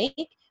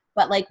mistake.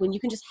 But like when you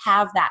can just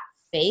have that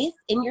faith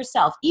in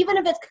yourself, even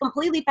if it's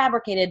completely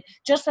fabricated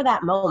just for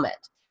that moment,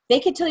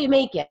 fake it till you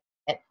make it.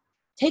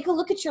 Take a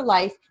look at your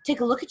life, take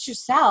a look at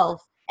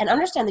yourself, and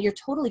understand that you're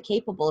totally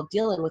capable of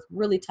dealing with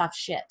really tough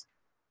shit,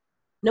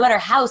 no matter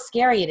how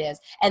scary it is.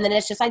 And then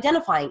it's just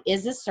identifying,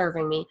 is this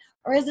serving me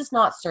or is this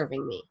not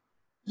serving me?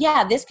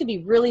 Yeah, this could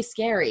be really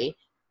scary,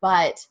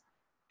 but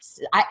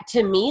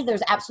to me,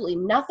 there's absolutely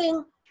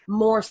nothing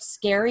more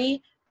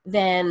scary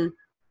than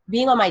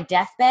being on my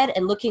deathbed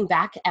and looking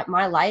back at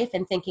my life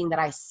and thinking that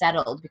I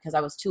settled because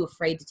I was too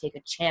afraid to take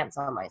a chance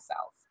on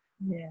myself.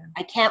 Yeah.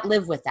 I can't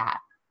live with that.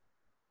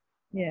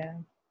 Yeah.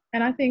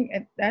 And I think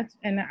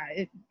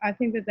I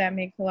think that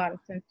makes a lot of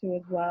sense too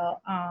as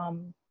well.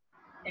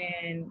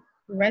 and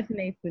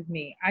resonates with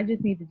me. I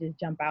just need to just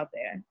jump out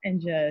there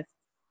and just.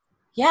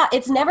 Yeah,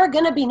 it's never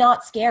going to be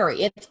not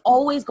scary. It's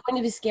always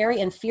going to be scary,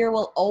 and fear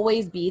will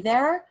always be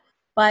there.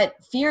 But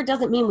fear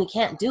doesn't mean we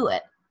can't do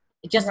it.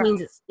 It just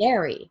means it's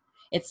scary.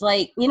 It's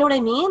like, you know what I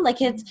mean?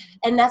 Like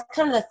and that's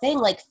kind of the thing,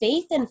 like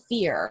faith and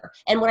fear.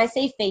 And when I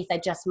say faith, I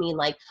just mean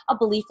like a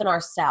belief in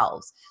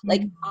ourselves.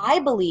 Like I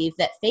believe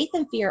that faith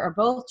and fear are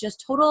both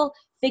just total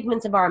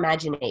figments of our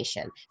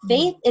imagination.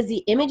 Faith is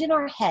the image in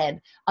our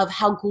head of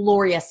how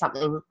glorious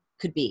something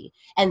could be.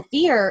 And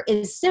fear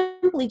is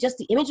simply just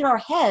the image in our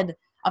head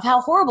of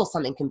how horrible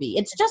something can be.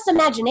 It's just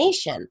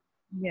imagination.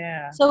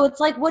 Yeah. So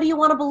it's like, what do you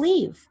want to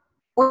believe?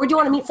 Or do you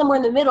want to meet somewhere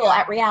in the middle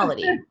at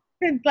reality?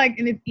 It's like,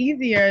 and it's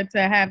easier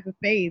to have the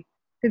faith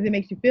because it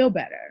makes you feel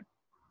better.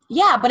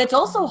 Yeah, but it's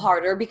also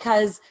harder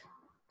because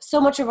so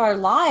much of our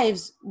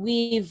lives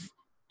we've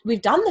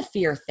done the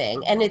fear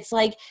thing, and it's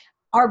like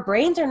our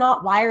brains are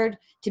not wired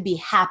to be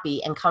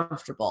happy and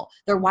comfortable.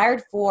 They're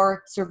wired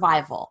for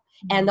survival.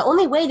 And the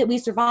only way that we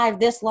survived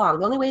this long,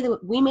 the only way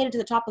that we made it to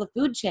the top of the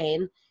food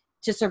chain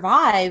to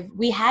survive,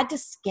 we had to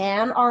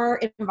scan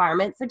our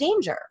environment for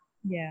danger.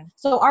 Yeah.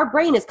 So our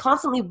brain is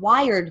constantly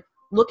wired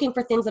looking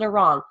for things that are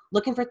wrong,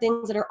 looking for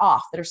things that are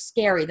off, that are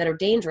scary, that are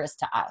dangerous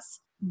to us.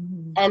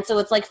 And so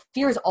it's like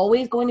fear is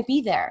always going to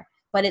be there.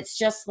 But it's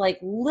just like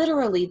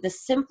literally the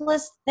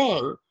simplest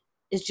thing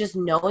is just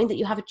knowing that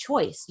you have a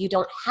choice. You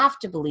don't have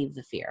to believe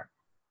the fear.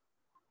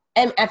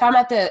 And if I'm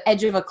at the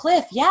edge of a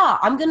cliff, yeah,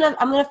 I'm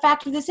gonna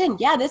factor this in.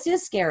 Yeah, this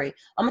is scary.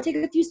 I'm gonna take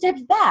a few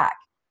steps back.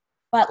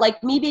 But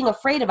like me being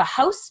afraid of a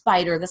house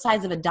spider the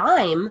size of a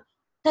dime,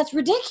 that's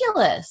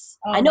ridiculous.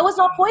 I know it's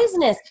not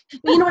poisonous,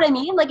 but you know what I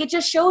mean? Like it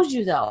just shows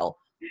you though.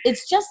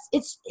 It's just,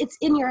 it's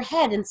in your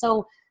head. And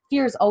so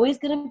fear is always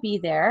going to be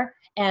there.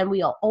 And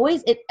we'll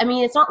always,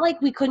 it's not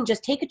like we couldn't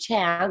just take a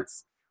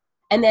chance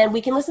and then we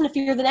can listen to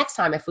fear the next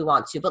time if we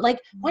want to, but like,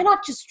 why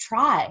not just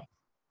try?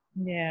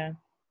 Yeah,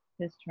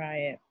 just try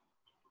it.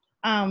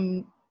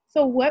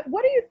 So what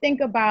do you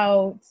think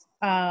about,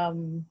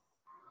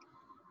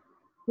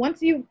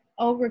 once you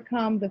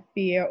overcome the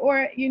fear,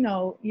 or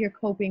you're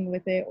coping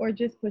with it, or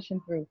just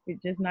pushing through,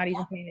 just not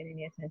even paying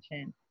any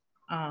attention,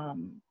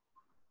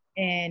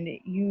 and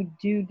you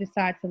do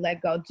decide to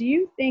let go, do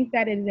you think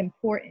that it is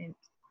important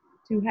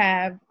to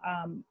have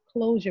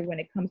closure when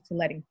it comes to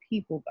letting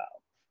people go,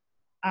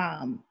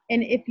 and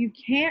if you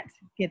can't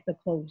get the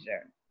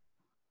closure,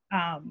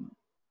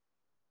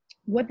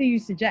 what do you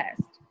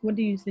suggest what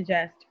do you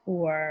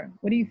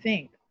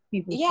think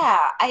people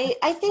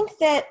I think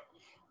that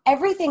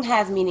everything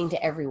has meaning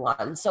to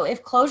everyone. So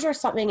if closure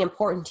is something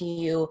important to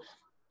you,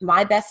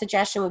 my best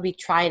suggestion would be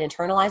try and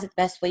internalize it the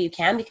best way you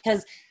can,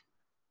 because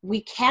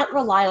we can't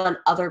rely on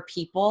other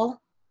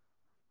people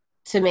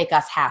to make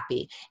us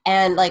happy.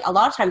 And like a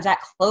lot of times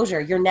that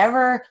closure, you're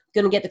never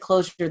going to get the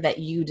closure that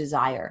you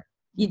desire.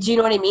 Do you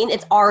know what I mean?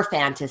 It's our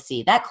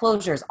fantasy. That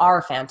closure is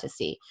our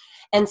fantasy.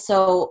 And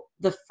so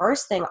the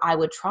first thing I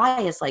would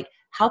try is like,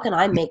 how can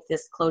I make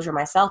this closure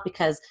myself?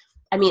 Because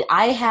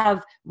I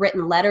have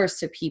written letters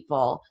to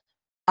people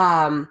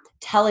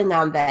telling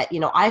them that,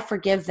 I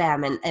forgive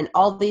them and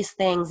all these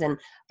things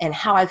and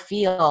how I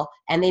feel,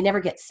 and they never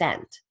get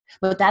sent.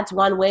 But that's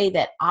one way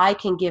that I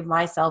can give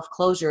myself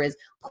closure, is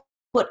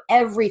put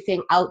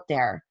everything out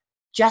there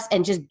just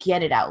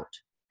get it out,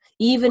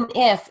 even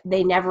if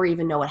they never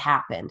even know what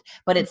happened.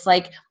 But it's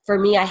like, for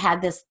me, I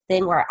had this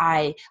thing where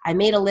I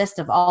made a list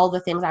of all the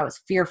things I was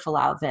fearful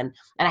of. And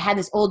I had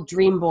this old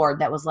dream board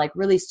that was like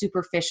really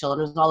superficial. And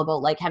it was all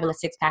about like having a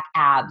 6-pack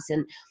abs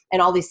and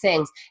all these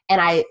things. And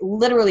I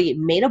literally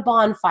made a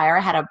bonfire.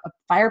 I had a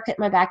fire pit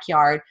in my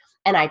backyard.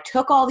 And I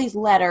took all these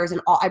letters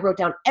and I wrote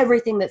down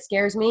everything that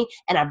scares me,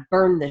 and I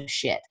burned the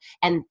shit.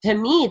 And to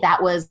me,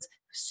 that was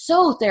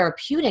so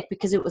therapeutic,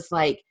 because it was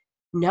like,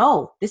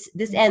 no, this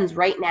ends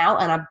right now.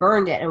 And I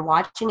burned it, and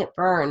watching it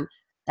burn,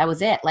 that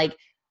was it. Like,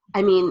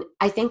 I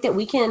think that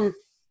we can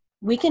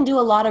do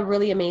a lot of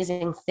really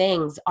amazing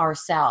things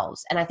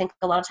ourselves. And I think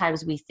a lot of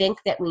times we think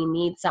that we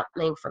need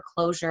something for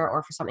closure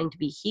or for something to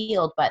be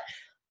healed, but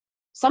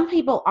some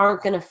people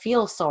aren't going to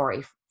feel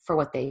sorry for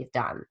what they've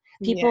done.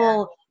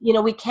 People,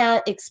 we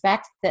can't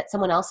expect that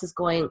someone else is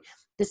going.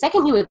 The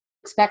second you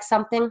expect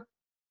something,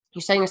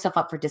 you're setting yourself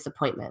up for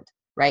disappointment,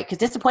 right? Because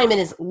disappointment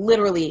is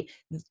literally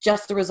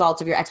just the result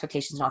of your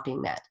expectations not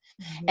being met.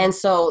 Mm-hmm. And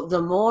so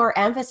the more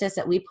emphasis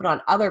that we put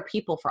on other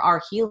people for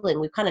our healing,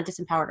 we've kind of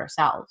disempowered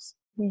ourselves.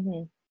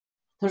 Mm-hmm.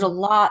 There's a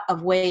lot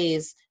of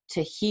ways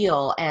to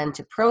heal and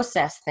to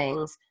process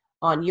things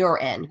on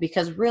your end,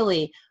 because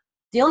really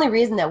the only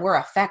reason that we're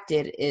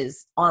affected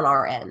is on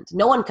our end.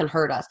 No one can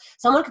hurt us.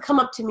 Someone could come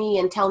up to me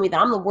and tell me that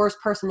I'm the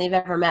worst person they've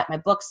ever met. My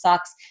book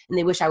sucks and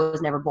they wish I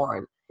was never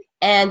born.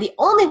 And the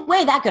only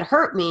way that could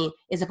hurt me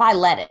is if I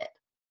let it.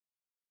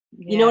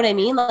 You know what I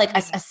mean? Like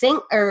a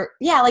sink, or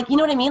you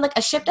know what I mean? Like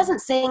a ship doesn't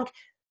sink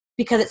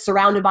because it's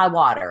surrounded by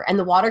water, and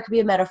the water could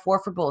be a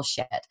metaphor for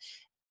bullshit.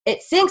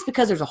 It sinks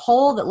because there's a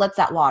hole that lets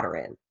that water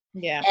in.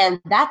 Yeah. And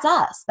that's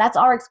us. That's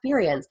our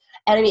experience.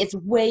 And I mean, it's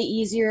way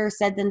easier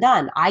said than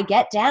done. I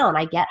get down.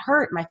 I get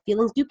hurt. My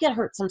feelings do get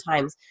hurt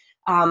sometimes.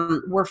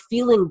 We're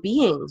feeling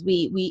beings.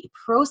 We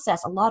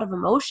process a lot of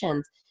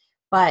emotions.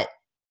 But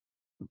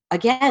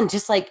again,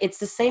 just like it's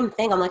the same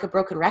thing. I'm like a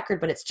broken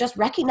record, but it's just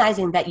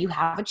recognizing that you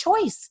have a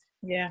choice.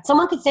 Yeah.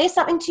 Someone could say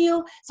something to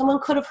you. Someone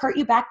could have hurt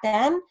you back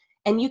then.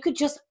 And you could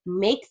just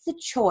make the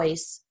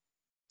choice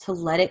to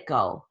let it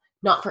go.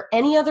 Not for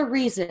any other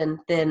reason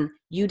than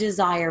you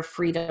desire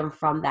freedom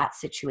from that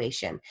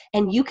situation.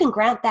 And you can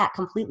grant that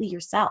completely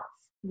yourself.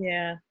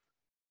 Yeah.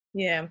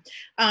 Yeah.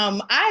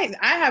 I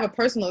have a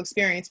personal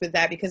experience with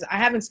that because I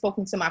haven't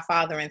spoken to my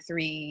father in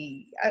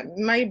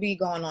might be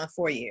going on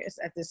 4 years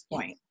at this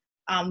point.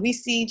 We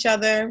see each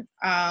other,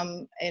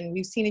 and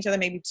we've seen each other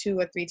maybe 2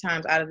 or 3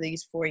 times out of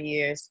these 4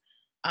 years.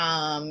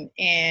 And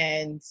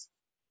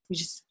we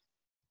just,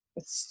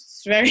 it's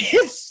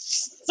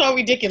so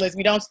ridiculous.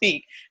 We don't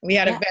speak. We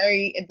had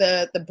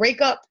the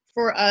breakup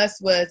for us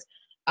was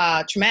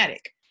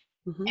traumatic.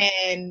 Mm-hmm.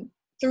 And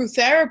through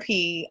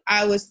therapy,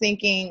 I was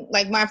thinking,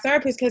 like, my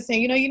therapist kept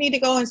saying, you need to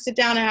go and sit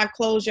down and have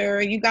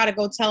closure. You got to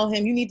go tell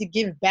him you need to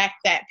give back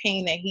that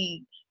pain that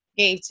he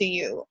gave to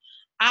you.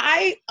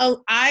 I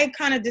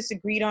kind of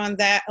disagreed on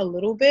that a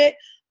little bit,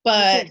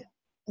 but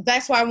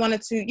that's why I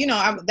wanted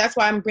to, that's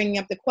why I'm bringing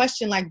up the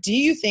question, like, do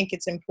you think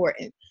it's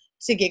important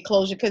to get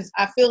closure? Because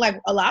I feel like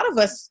a lot of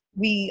us,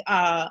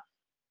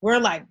 we're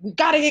like, we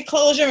got to get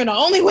closure. And the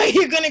only way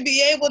you're going to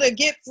be able to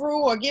get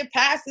through or get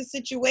past the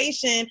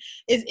situation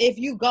is if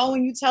you go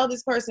and you tell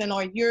this person,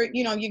 or you're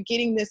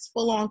getting this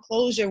full on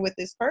closure with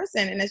this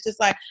person. And it's just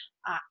like,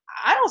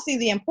 I don't see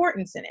the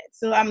importance in it.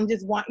 So I'm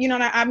just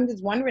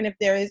wondering if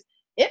there's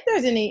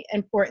any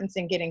importance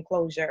in getting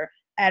closure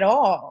at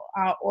all.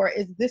 Or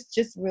is this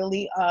just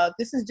really a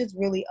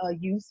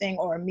you thing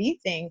or a me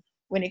thing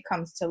when it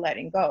comes to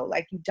letting go?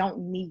 Like, you don't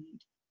need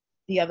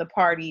the other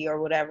party or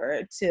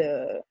whatever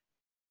to.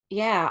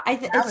 Yeah, I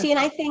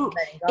think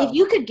if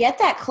you could get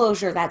that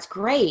closure, that's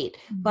great.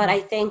 Mm-hmm. But I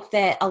think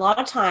that a lot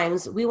of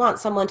times we want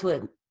someone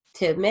to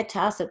admit to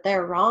us that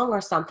they're wrong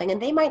or something,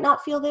 and they might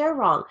not feel they're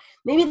wrong.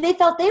 Maybe they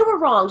felt they were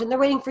wronged and they're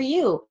waiting for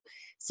you.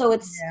 So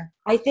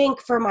I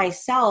think for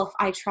myself,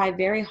 I try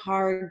very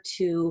hard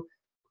to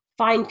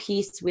find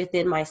peace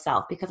within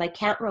myself because I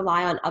can't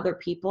rely on other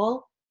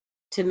people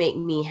to make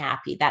me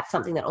happy. That's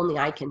something that only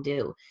I can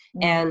do.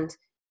 Mm-hmm. And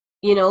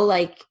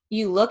like,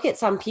 you look at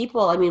some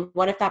people, I mean,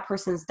 what if that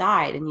person's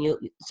died and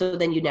so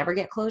then you never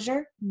get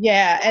closure?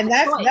 Yeah. And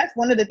that's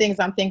one of the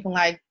things I'm thinking,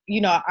 like,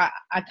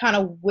 I kind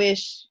of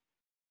wish,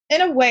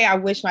 in a way, I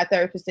wish my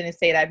therapist didn't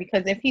say that,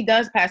 because if he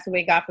does pass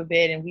away, God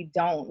forbid, and we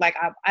don't, like,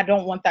 I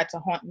don't want that to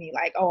haunt me.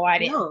 Like, oh, I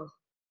didn't,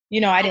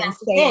 I didn't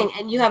say.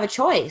 And you have a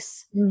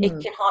choice. Mm-hmm. It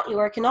can haunt you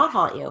or it cannot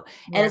haunt you.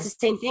 Yeah. And it's the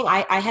same thing.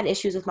 I had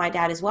issues with my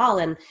dad as well.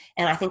 And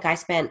I think I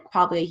spent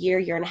probably a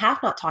year and a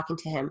half not talking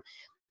to him.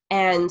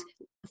 And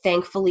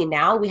thankfully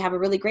now we have a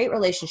really great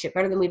relationship,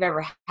 better than we've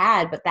ever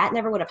had. But that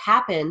never would have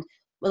happened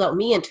without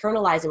me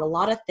internalizing a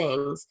lot of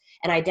things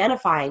and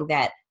identifying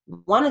that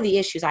one of the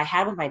issues I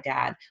had with my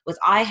dad was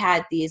I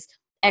had these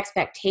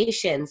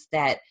expectations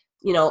that,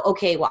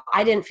 okay, well,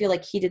 I didn't feel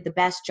like he did the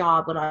best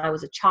job when I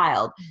was a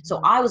child. Mm-hmm. So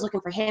I was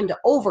looking for him to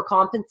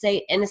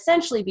overcompensate and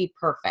essentially be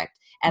perfect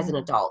as an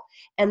adult.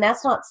 And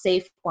that's not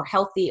safe or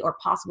healthy or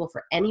possible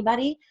for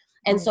anybody.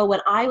 And so when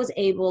I was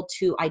able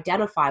to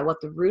identify what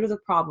the root of the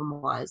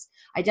problem was,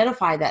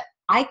 identify that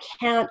I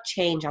can't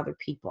change other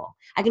people.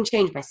 I can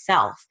change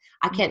myself.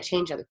 I can't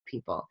change other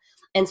people.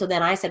 And so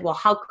then I said, well,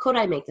 how could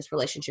I make this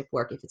relationship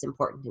work if it's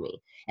important to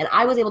me? And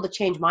I was able to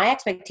change my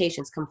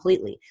expectations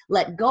completely,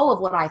 let go of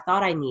what I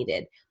thought I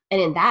needed.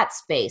 And in that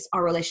space,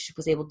 our relationship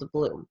was able to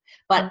bloom.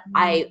 But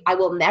I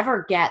will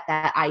never get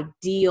that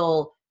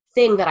ideal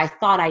thing that I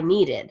thought I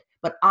needed.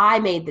 But I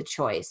made the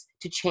choice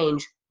to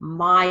change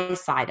my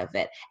side of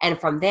it. And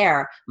from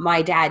there,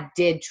 my dad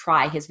did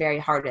try his very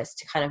hardest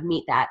to kind of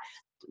meet that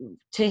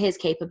to his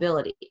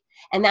capability.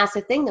 And that's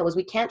the thing, though, is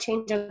we can't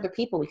change other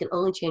people. We can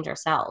only change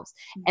ourselves.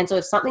 And so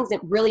if something's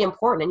really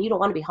important and you don't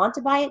want to be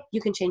haunted by it, you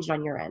can change it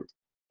on your end.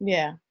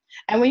 Yeah.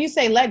 And when you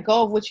say let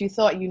go of what you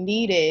thought you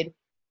needed,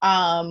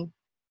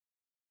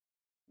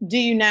 do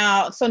you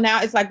now, so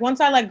now it's like,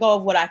 once I let go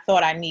of what I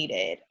thought I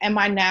needed, am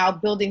I now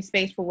building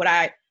space for what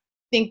I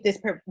think this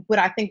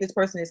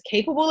person is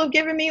capable of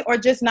giving me, or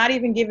just not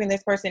even giving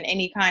this person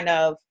any kind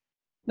of,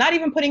 not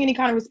even putting any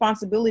kind of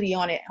responsibility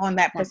on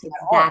that person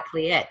at all? That's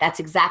exactly it. That's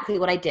exactly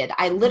what I did.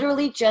 I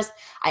literally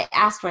I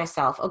asked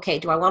myself, okay,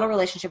 do I want a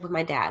relationship with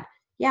my dad?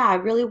 Yeah, I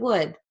really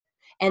would.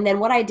 And then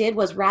what I did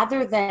was,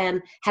 rather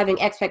than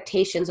having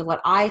expectations of what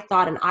I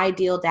thought an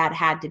ideal dad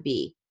had to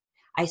be,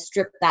 I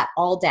stripped that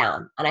all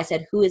down. And I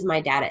said, who is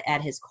my dad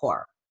at his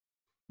core?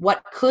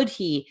 What could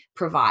he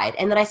provide?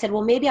 And then I said,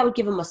 well, maybe I would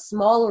give him a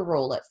smaller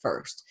role at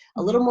first,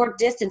 a little more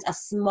distance, a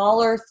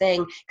smaller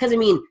thing. Because, I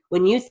mean,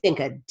 when you think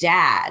a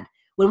dad,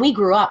 when we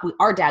grew up,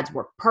 our dads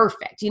were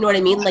perfect. You know what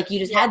I mean? Like, you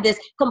just had this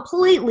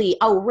completely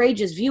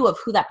outrageous view of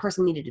who that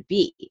person needed to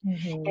be.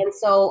 Mm-hmm. And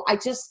so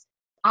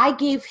I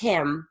gave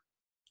him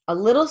a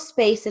little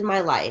space in my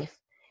life.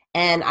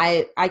 And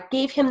I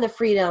gave him the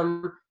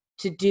freedom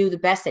to do the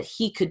best that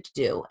he could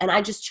do. And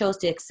I just chose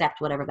to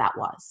accept whatever that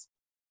was.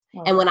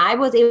 Okay. And when I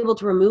was able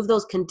to remove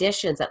those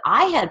conditions that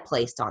I had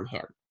placed on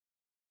him,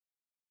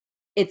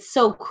 it's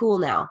so cool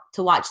now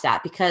to watch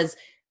that, because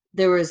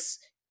there was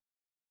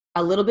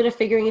a little bit of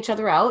figuring each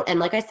other out. And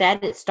like I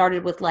said, it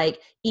started with like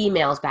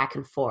emails back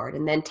and forth,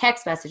 and then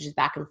text messages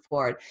back and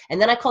forth. And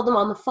then I called them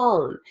on the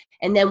phone,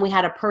 and then we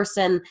had a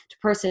person to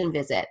person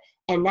visit.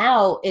 And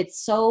now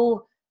it's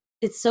so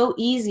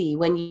easy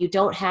when you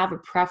don't have a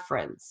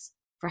preference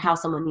for how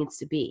someone needs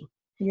to be.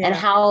 Yeah.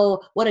 And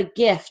what a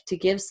gift to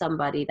give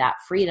somebody that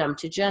freedom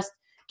to just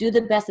do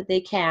the best that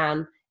they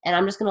can. And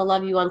I'm just going to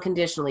love you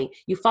unconditionally.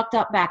 You fucked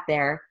up back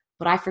there,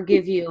 but I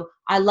forgive you.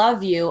 I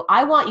love you.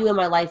 I want you in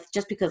my life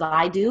just because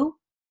I do.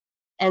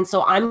 And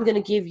so I'm going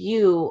to give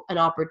you an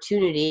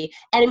opportunity.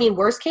 And I mean,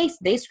 worst case,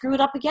 they screw it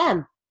up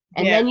again.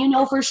 And then you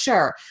know for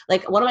sure.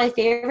 Like, one of my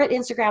favorite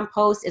Instagram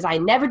posts is I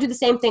never do the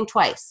same thing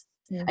twice.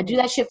 Mm-hmm. I do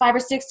that shit 5 or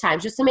 6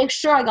 times just to make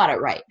sure I got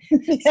it right. So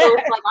it's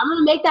like, I'm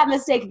going to make that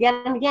mistake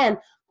again and again.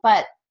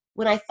 But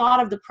when I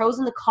thought of the pros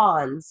and the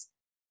cons,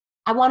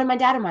 I wanted my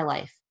dad in my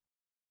life.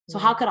 So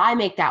how could I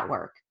make that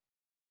work?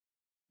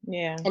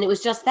 Yeah. And it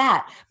was just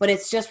that. But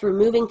it's just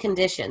removing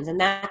conditions. And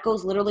that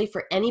goes literally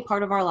for any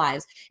part of our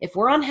lives. If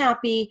we're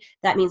unhappy,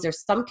 that means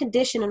there's some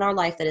condition in our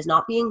life that is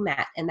not being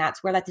met. And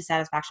that's where that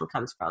dissatisfaction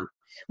comes from.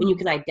 When you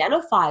can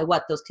identify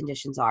what those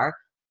conditions are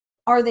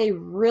they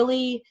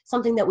really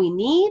something that we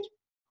need?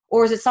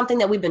 Or is it something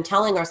that we've been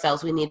telling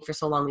ourselves we need for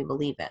so long we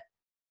believe it?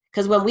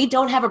 Because when we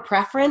don't have a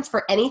preference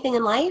for anything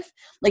in life,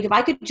 like if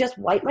I could just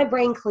wipe my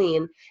brain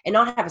clean and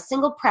not have a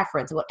single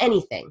preference about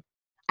anything,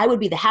 I would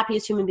be the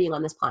happiest human being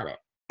on this planet.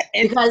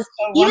 Because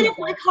so even if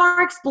my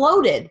car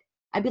exploded,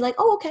 I'd be like,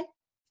 oh, okay.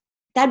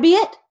 That'd be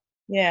it.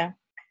 Yeah.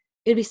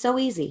 It'd be so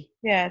easy.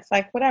 Yeah, it's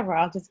like, whatever,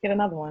 I'll just get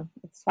another one.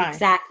 It's fine.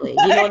 Exactly.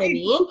 You know what I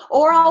mean?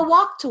 Or I'll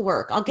walk to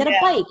work. I'll get a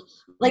bike.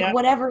 Like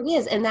whatever it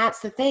is. And that's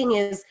the thing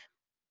is,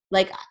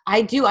 like,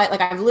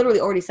 I've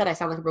literally already said I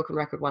sound like a broken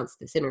record once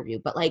this interview,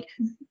 but like,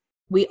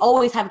 we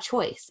always have a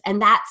choice.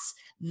 And that's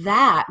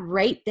that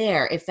right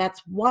there. If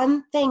that's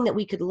one thing that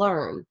we could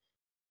learn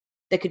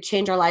that could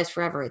change our lives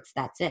forever,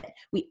 that's it.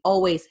 We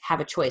always have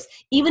a choice.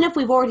 Even if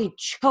we've already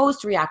chose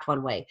to react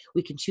one way,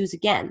 we can choose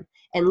again.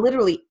 And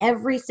literally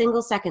every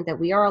single second that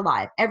we are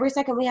alive, every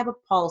second we have a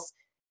pulse,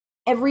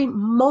 every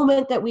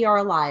moment that we are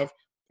alive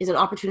is an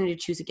opportunity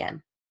to choose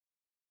again.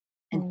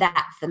 And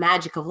that's the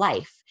magic of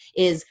life.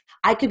 Is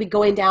I could be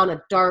going down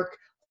a dark,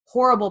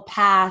 horrible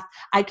path.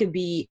 I could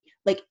be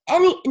like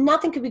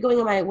nothing could be going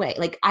in my way.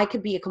 Like I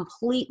could be a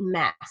complete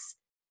mess.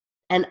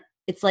 And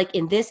it's like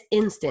in this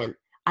instant,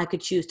 I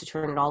could choose to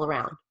turn it all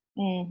around.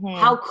 Mm-hmm.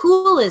 How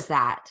cool is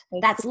that?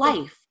 That's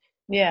life.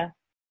 Yeah.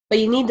 But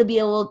you need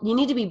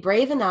to be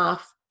brave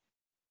enough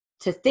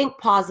to think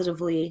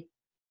positively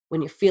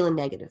when you're feeling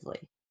negatively.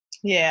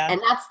 Yeah.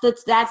 And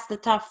that's the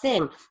tough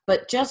thing.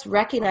 But just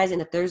recognizing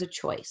that there's a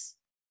choice.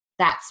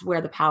 That's where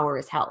the power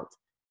is held.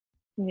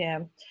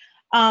 Yeah.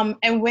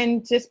 And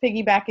when just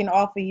piggybacking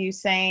off of you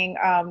saying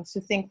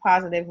to think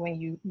positive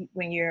when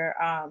you're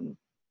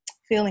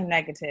feeling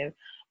negative,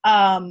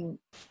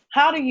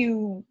 how do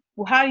you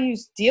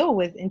deal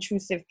with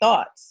intrusive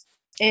thoughts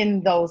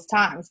in those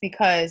times?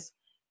 Because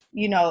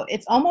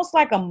it's almost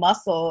like a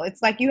muscle.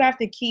 It's like you have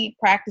to keep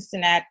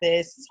practicing at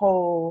this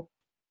whole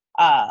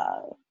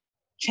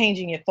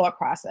changing your thought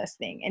process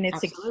thing, and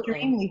it's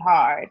extremely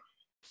hard.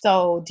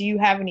 So do you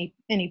have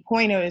any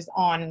pointers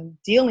on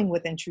dealing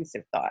with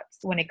intrusive thoughts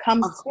when it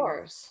comes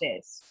to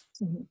this?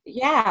 Mm-hmm.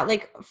 Yeah,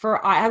 like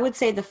I would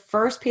say the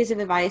first piece of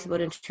advice about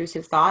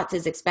intrusive thoughts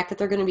is expect that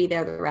they're going to be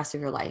there the rest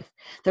of your life.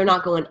 They're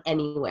not going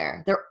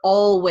anywhere. They're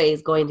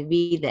always going to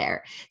be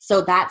there.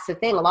 So that's the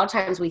thing. A lot of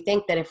times we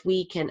think that if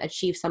we can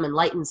achieve some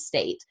enlightened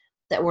state,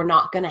 that we're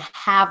not going to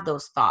have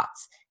those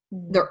thoughts.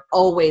 Mm-hmm. They're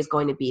always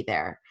going to be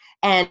there.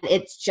 And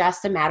it's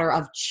just a matter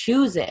of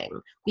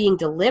choosing, being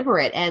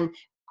deliberate. And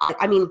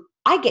I mean,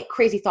 I get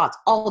crazy thoughts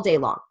all day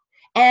long.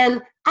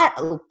 And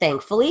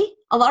thankfully,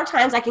 a lot of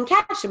times I can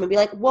catch them and be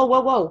like,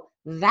 whoa,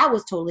 that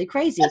was totally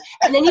crazy.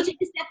 And then you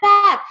take a step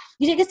back.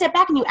 You take a step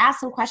back and you ask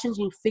some questions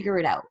and you figure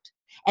it out.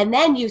 And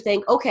then you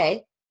think,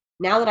 okay,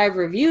 now that I've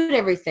reviewed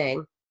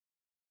everything,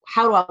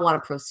 how do I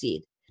want to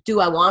proceed?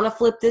 Do I want to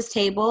flip this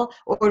table,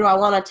 or do I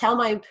want to tell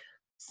my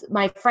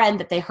friend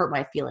that they hurt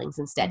my feelings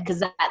instead? Because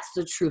that's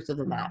the truth of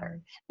the matter.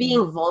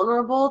 Being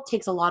vulnerable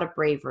takes a lot of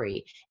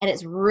bravery, and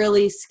it's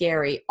really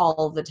scary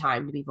all the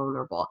time to be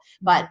vulnerable.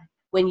 But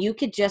when you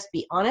could just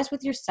be honest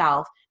with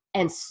yourself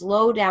and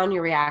slow down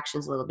your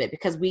reactions a little bit,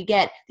 because we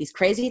get these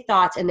crazy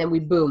thoughts and then we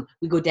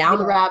go down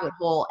the rabbit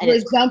hole. And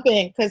we're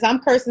jumping because I'm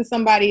cursing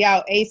somebody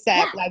out ASAP.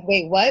 Yeah. Like,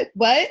 wait, what?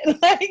 Like,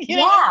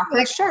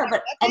 for sure.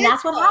 And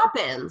that's what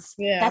happens.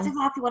 Yeah. That's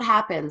exactly what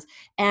happens.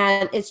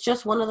 And it's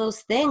just one of those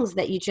things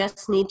that you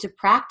just need to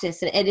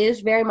practice. And it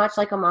is very much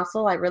like a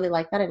muscle. I really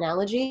like that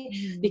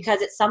analogy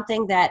because it's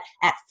something that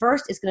at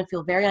first is going to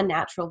feel very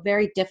unnatural,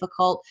 very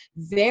difficult,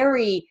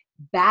 very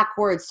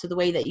backwards to the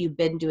way that you've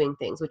been doing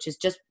things, which is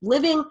just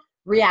living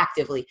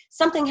reactively.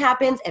 Something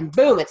happens and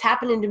boom, it's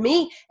happening to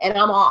me and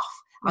I'm off.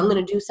 I'm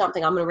going to do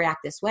something. I'm going to react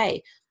this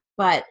way.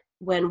 But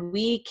when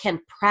we can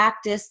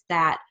practice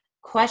that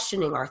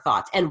questioning our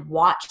thoughts and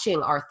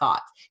watching our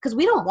thoughts, because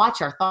we don't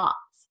watch our thoughts.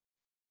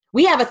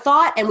 We have a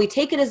thought and we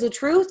take it as the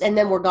truth and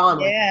then we're gone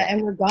with it. Yeah,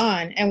 and we're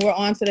gone and we're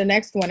on to the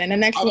next one and the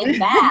next one. It's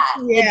bad.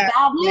 Yeah, it's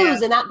bad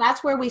news. yeah. And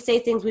that's where we say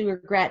things we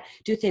regret,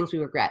 do things we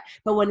regret.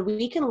 But when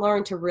we can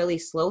learn to really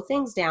slow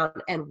things down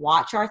and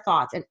watch our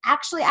thoughts and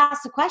actually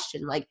ask the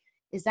question, like,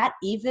 is that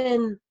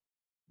even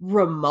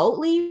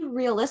remotely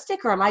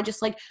realistic, or am I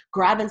just like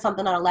grabbing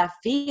something out of left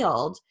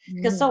field?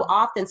 Because so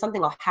often something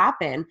will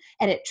happen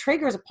and it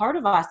triggers a part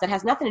of us that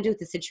has nothing to do with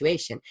the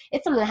situation.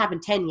 It's something that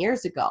happened 10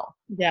 years ago.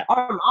 Yeah.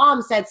 Our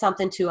mom said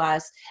something to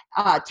us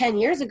 10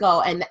 years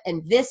ago, and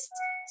this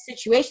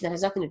situation that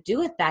has nothing to do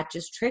with that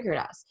just triggered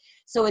us.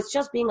 So it's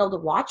just being able to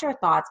watch our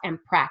thoughts and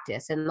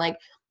practice. And like,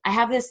 I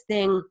have this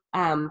thing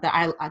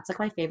it's like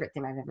my favorite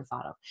thing I've ever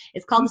thought of.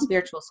 It's called the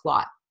spiritual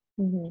squat.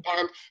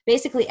 And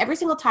basically every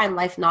single time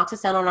life knocks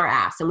us down on our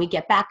ass and we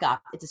get back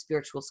up, it's a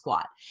spiritual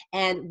squat,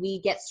 and we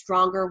get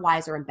stronger,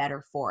 wiser, and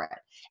better for it.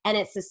 And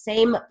it's the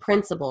same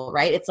principle,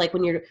 right? It's like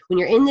when you're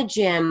in the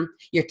gym,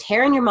 you're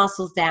tearing your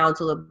muscles down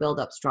to build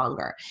up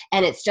stronger.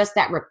 And it's just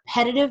that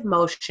repetitive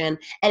motion,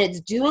 and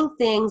it's doing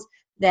things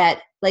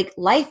that, like,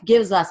 life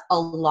gives us a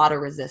lot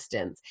of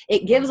resistance.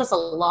 It gives us a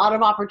lot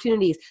of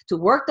opportunities to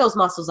work those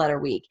muscles that are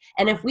weak.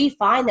 And if we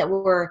find that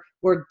we're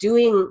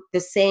doing the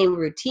same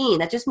routine,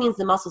 that just means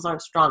the muscles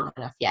aren't strong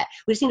enough yet.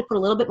 We just need to put a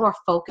little bit more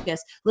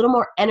focus, a little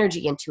more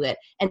energy into it.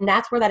 And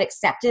that's where that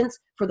acceptance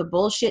for the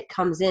bullshit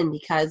comes in,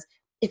 because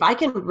if I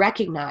can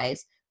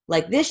recognize,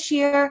 like, this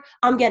year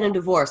I'm getting a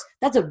divorce,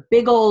 that's a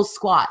big old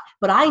squat.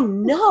 But I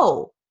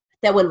know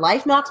that when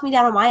life knocks me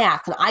down on my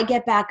ass and I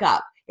get back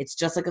up, it's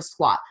just like a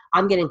squat.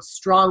 I'm getting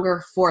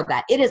stronger for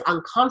that. It is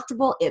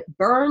uncomfortable. It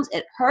burns.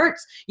 It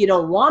hurts. You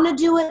don't want to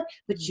do it,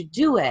 but you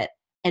do it.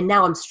 And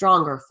now I'm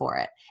stronger for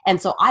it. And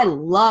so I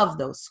love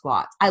those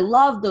squats. I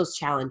love those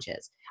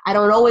challenges. I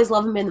don't always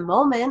love them in the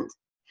moment,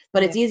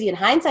 but it's easy in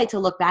hindsight to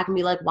look back and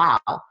be like, wow,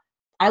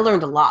 I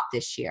learned a lot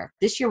this year.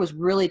 This year was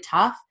really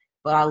tough,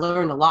 but I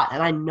learned a lot,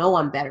 and I know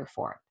I'm better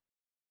for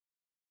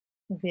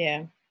it.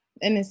 Yeah.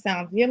 And it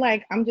sounds, you're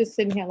like, I'm just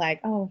sitting here like,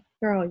 oh,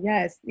 girl,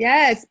 yes,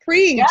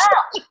 preach. Yeah,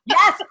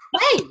 yes,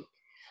 preach.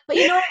 But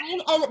you know what I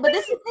mean? But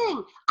this is the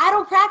thing. I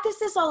don't practice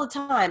this all the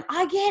time.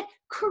 I get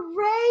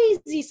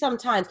crazy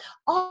sometimes,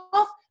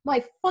 off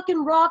my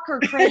fucking rocker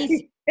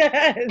crazy.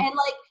 Yes. And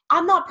like,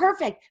 I'm not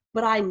perfect,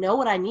 but I know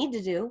what I need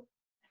to do.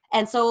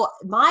 And so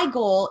my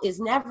goal is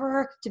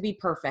never to be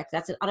perfect.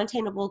 That's an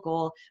unattainable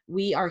goal.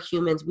 We are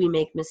humans. We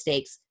make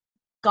mistakes.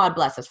 God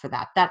bless us for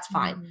that. That's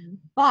fine.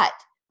 But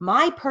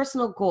my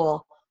personal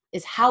goal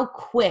is how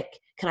quick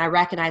can I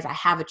recognize I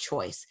have a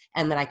choice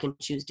and that I can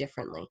choose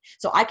differently.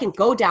 So I can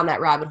go down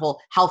that rabbit hole.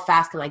 How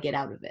fast can I get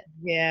out of it?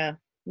 Yeah.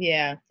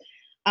 Yeah.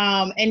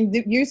 And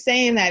you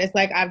saying that, it's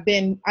like I've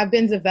been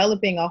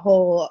developing a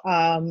whole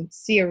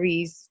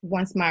series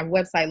once my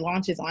website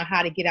launches on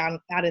how to get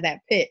out of that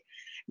pit.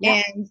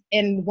 Yeah.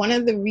 And one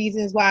of the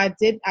reasons why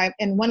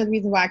one of the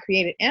reasons why I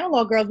created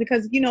Analog Girls,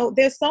 because, you know,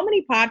 there's so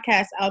many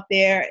podcasts out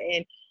there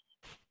and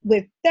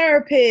with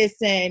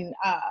therapists and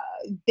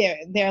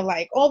they're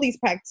like all these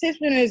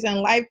practitioners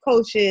and life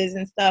coaches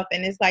and stuff,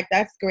 and it's like,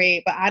 that's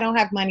great, but I don't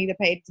have money to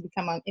pay to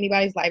become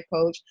anybody's life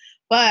coach,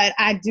 but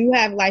I do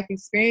have life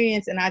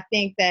experience. And I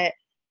think that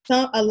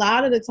a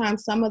lot of the time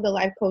some of the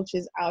life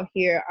coaches out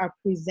here are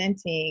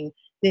presenting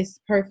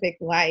this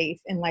perfect life,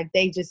 and like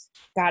they just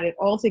got it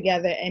all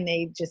together and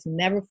they just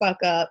never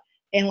fuck up.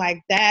 And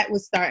like that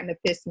was starting to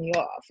piss me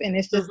off. And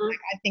it's just like,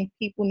 I think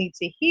people need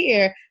to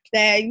hear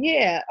that,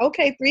 yeah,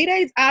 okay, 3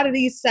 days out of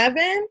these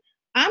 7,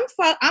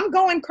 I'm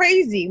going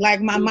crazy.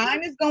 Like my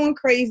mind is going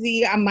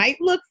crazy. I might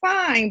look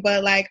fine,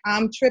 but like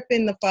I'm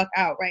tripping the fuck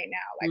out right now.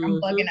 Like I'm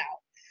bugging out.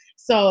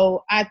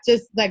 So I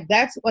just like,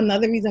 that's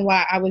another reason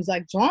why I was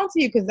like drawn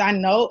to you. Cause I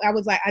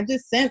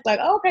just sensed like,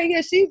 oh, okay,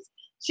 yeah,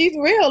 she's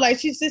real. Like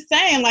she's just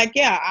saying like,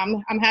 yeah,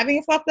 I'm having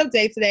a fucked up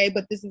day today,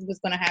 but this is what's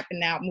going to happen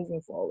now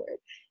moving forward.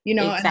 You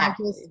know,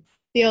 exactly. And I just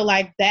feel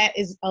like that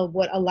is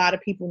what a lot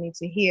of people need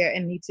to hear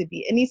and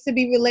it needs to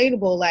be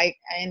relatable. Like,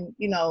 and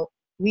you know,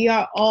 we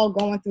are all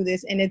going through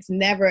this, and it's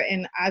never,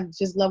 and I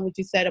just love what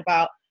you said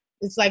about,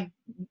 it's like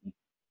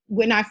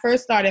when I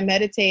first started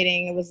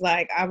meditating, it was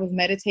like, I was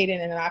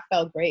meditating and I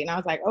felt great. And I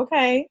was like,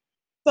 okay,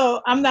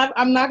 so I'm not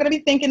going to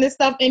be thinking this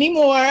stuff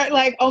anymore.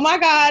 Like, oh my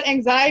God,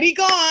 anxiety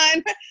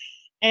gone.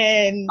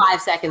 And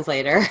 5 seconds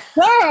later,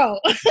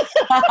 girl,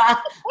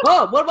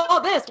 whoa, what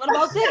about this? What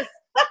about this?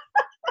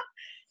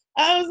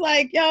 I was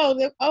like, yo,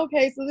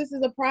 okay, so this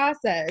is a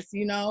process,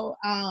 you know?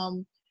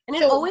 And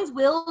it always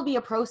will be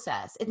a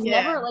process. It's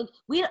never like,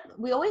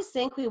 we always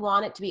think we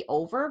want it to be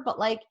over, but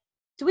like,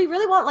 do we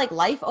really want like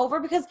life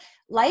over? Because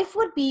life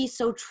would be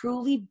so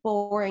truly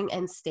boring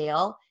and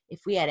stale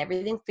if we had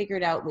everything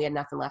figured out and we had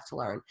nothing left to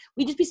learn.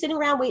 We'd just be sitting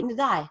around waiting to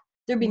die.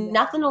 There'd be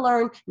nothing to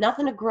learn,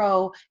 nothing to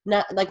grow,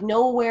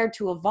 nowhere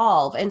to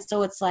evolve. And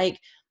so it's like,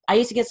 I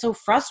used to get so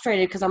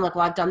frustrated because I'm like,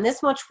 well, I've done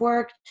this much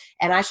work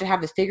and I should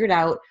have this figured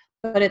out.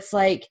 But it's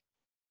like,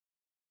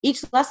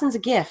 each lesson's a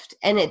gift,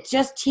 and it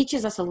just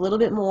teaches us a little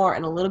bit more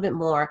and a little bit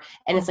more.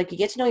 And it's like, you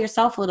get to know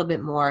yourself a little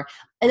bit more,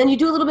 and then you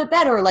do a little bit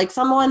better. Like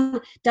someone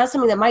does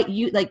something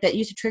that that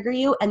used to trigger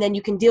you, and then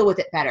you can deal with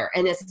it better.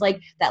 And it's like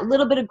that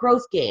little bit of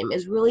growth game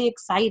is really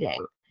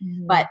exciting,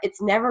 but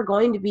it's never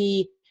going to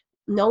be,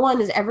 no one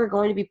is ever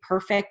going to be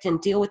perfect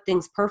and deal with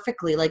things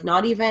perfectly. Like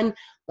not even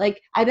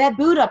like, I bet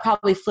Buddha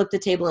probably flipped the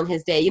table in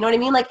his day. You know what I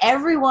mean? Like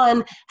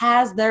everyone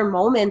has their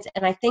moments.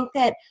 And I think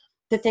that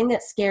the thing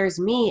that scares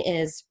me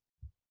is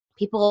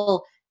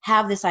people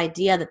have this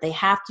idea that they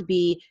have to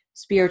be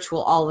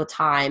spiritual all the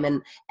time.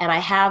 And I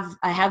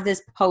have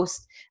this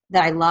post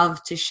that I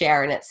love to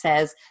share, and it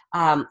says,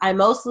 I'm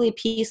mostly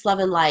peace, love,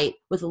 and light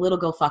with a little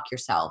go fuck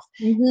yourself.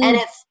 And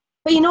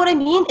but you know what I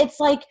mean? It's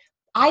like,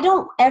 I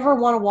don't ever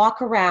want to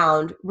walk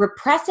around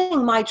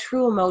repressing my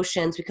true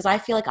emotions because I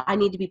feel like I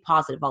need to be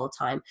positive all the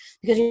time.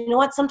 Because you know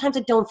what? Sometimes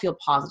I don't feel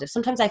positive.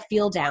 Sometimes I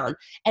feel down.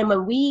 And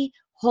when we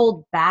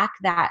hold back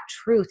that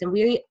truth and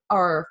we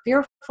are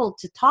fearful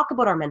to talk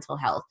about our mental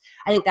health,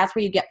 I think that's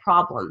where you get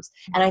problems.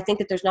 And I think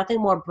that there's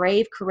nothing more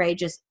brave,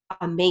 courageous,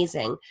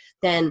 amazing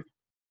than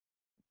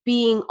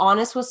being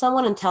honest with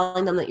someone and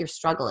telling them that you're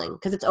struggling,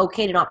 because it's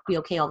okay to not be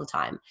okay all the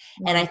time.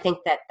 And I think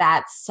that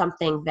that's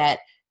something that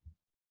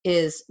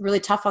is really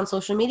tough on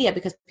social media,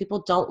 because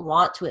people don't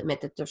want to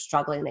admit that they're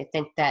struggling. They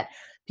think that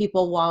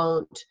people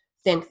won't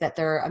think that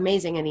they're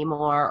amazing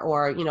anymore,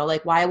 or, you know,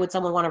 like, why would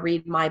someone want to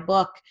read my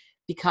book?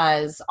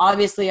 Because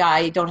obviously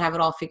I don't have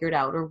it all figured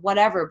out or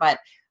whatever. But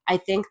I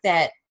think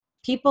that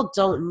people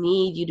don't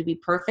need you to be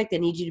perfect. They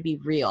need you to be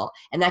real.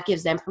 And that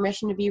gives them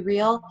permission to be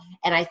real.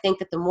 And I think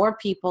that the more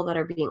people that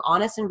are being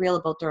honest and real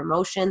about their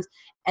emotions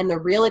and their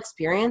real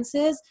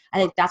experiences, I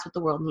think that's what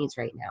the world needs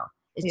right now.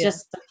 It's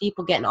just the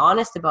people getting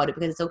honest about it,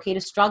 because it's okay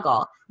to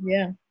struggle.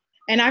 Yeah.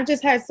 And I've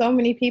just had so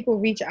many people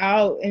reach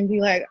out and be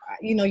like,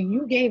 you know,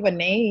 you gave a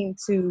name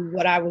to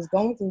what I was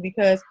going through,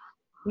 because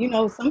you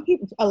know,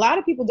 a lot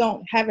of people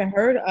haven't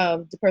heard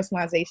of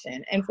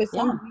depersonalization. And for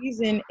some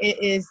reason,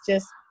 it is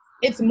just,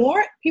 it's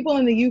more people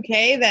in the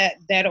UK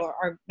that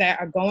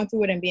are going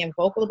through it and being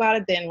vocal about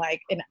it than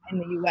like in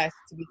the US,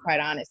 to be quite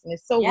honest. And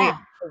it's so weird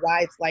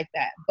why it's like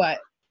that. But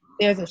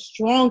there's a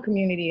strong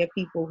community of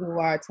people who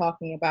are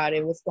talking about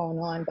it, what's going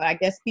on. But I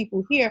guess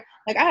people here,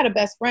 like I had a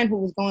best friend who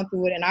was going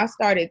through it, and I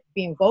started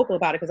being vocal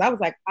about it because I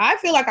was like, I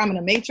feel like I'm in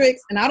a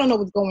matrix and I don't know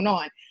what's going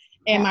on.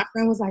 And my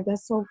friend was like,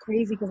 that's so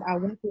crazy, because I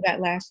went through that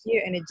last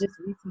year and it just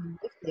recently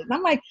lifted. And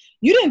I'm like,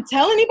 you didn't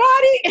tell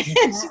anybody?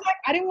 And she's like,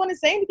 I didn't want to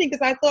say anything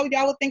because I thought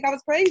y'all would think I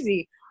was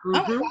crazy.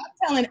 I'm like,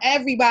 I'm telling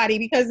everybody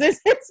because this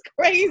is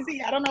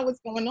crazy. I don't know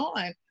what's going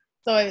on.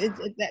 So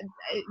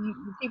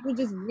people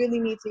just really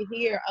need to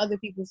hear other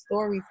people's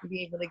stories to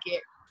be able to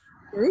get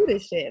through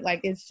this shit.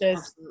 Like, it's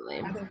just,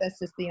 absolutely. I think that's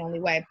just the only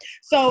way.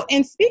 So,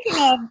 and speaking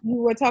of, you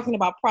were talking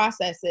about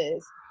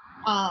processes.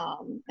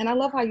 And I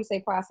love how you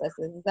say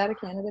processes. Is that a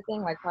Canada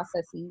thing? Like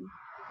processes?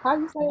 How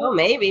do you say it? Oh,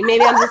 maybe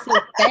I'm just so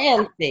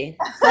fancy.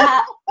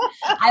 I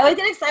always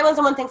get excited when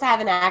someone thinks I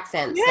have an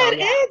accent. Yeah, so, it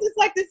is. It's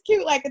like this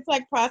cute, like it's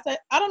like process.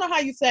 I don't know how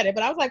you said it,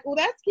 but I was like, well,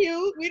 that's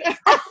cute.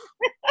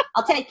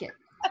 I'll take it.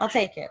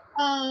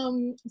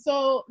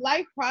 So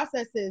life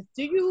processes.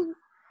 Do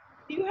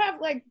you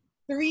have like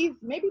 2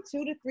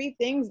 to 3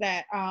 things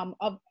that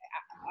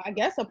I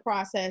guess a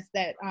process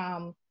that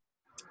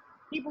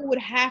people would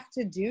have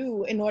to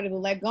do in order to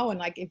let go, and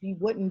like if you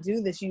wouldn't do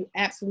this, you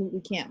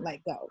absolutely can't let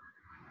go?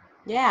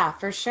 Yeah,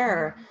 for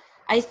sure.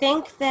 I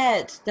think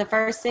that the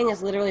first thing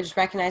is literally just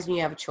recognizing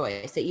you have a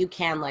choice, that you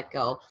can let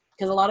go.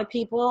 Because a lot of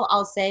people,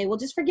 I'll say, well,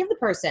 just forgive the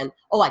person.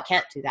 Oh, I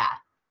can't do that.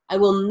 I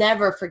will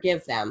never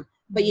forgive them.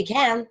 But you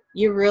can.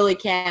 You really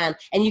can.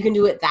 And you can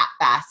do it that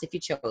fast if you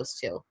chose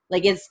to.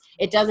 Like,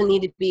 it doesn't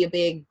need to be a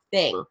big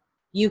thing.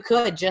 You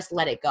could just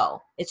let it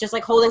go. It's just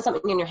like holding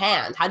something in your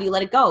hand. How do you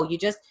let it go? You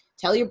just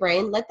tell your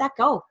brain, let that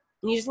go.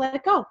 And you just let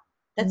it go.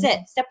 That's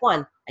it. Step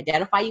 1,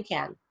 identify you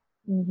can.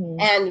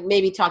 And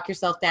maybe talk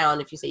yourself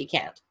down if you say you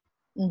can't.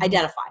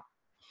 Identify.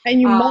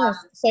 And you must.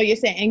 So you're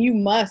saying, and you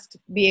must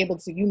be able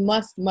to, you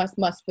must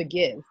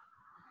forgive.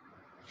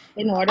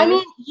 In order? I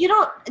mean,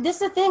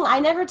 this is the thing. I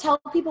never tell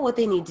people what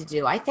they need to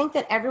do. I think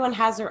that everyone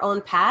has their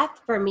own path.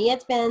 For me,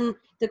 it's been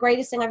the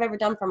greatest thing I've ever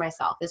done for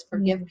myself is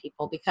forgive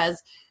people,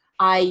 because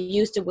I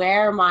used to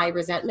wear my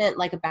resentment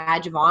like a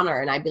badge of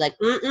honor. And I'd be like,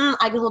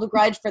 I can hold a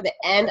grudge for the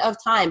end of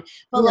time.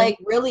 But like,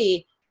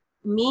 really,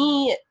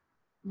 me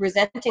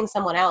resenting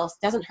someone else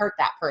doesn't hurt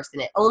that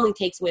person. It only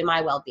takes away my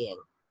well-being.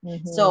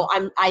 So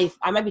I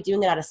might be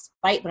doing it out of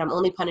spite, but I'm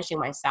only punishing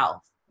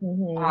myself.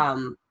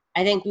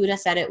 I think Buddha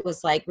said it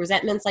was like,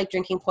 resentment's like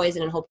drinking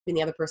poison and hoping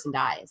the other person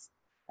dies.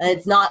 And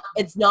it's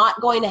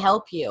not going to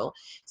help you.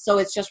 So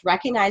it's just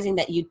recognizing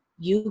that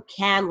you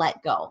can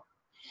let go.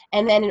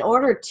 And then in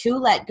order to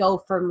let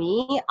go, for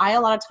me, I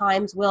a lot of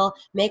times will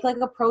make like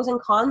a pros and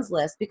cons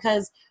list,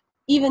 because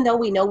even though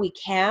we know we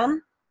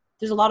can,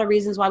 there's a lot of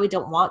reasons why we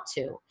don't want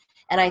to.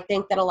 And I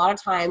think that a lot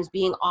of times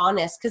being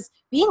honest, because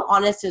being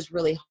honest is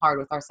really hard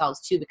with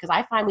ourselves too, because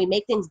I find we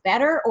make things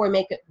better or we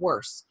make it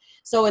worse.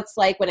 So it's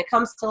like when it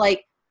comes to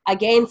like, I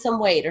gained some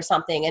weight or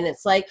something, and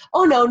it's like,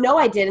 oh no,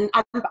 I didn't.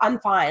 I'm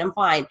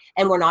fine.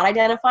 And we're not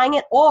identifying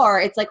it. Or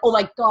it's like, oh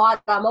my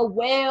God, I'm a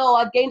whale.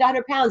 I've gained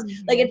 100 pounds.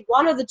 Mm-hmm. Like it's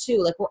one of the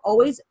two. Like we're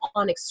always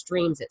on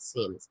extremes, it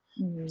seems.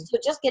 Mm-hmm. So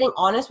just getting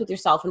honest with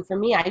yourself. And for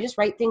me, I just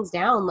write things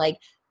down. Like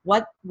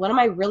what am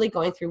I really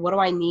going through? What do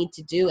I need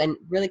to do? And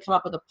really come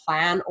up with a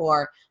plan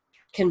or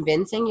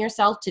convincing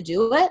yourself to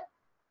do it.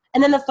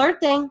 And then the third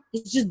thing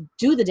is just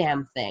do the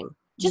damn thing.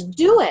 Just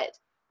do it.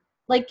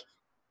 Like,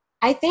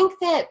 I think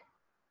that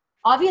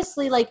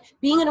obviously, like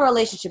being in a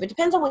relationship, it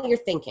depends on what you're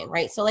thinking,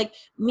 right? So like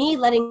me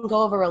letting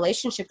go of a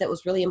relationship that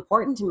was really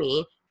important to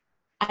me,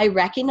 I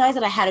recognized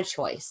that I had a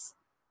choice.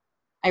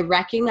 I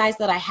recognized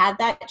that I had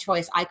that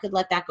choice. I could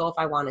let that go if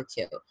I wanted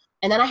to.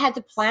 And then I had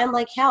to plan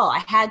like hell.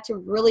 I had to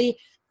really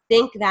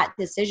think that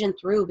decision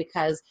through,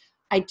 because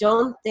I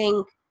don't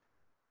think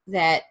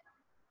that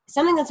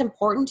something that's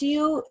important to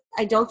you,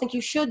 I don't think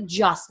you should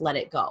just let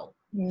it go.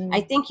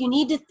 I think you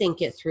need to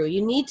think it through.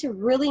 You need to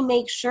really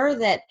make sure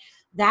that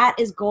that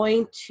is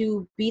going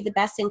to be the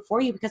best thing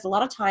for you, because a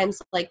lot of times,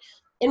 like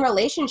in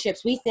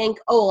relationships, we think,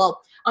 oh,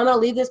 well, I'm going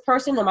to leave this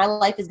person and my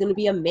life is going to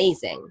be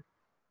amazing.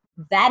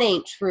 That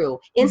ain't true.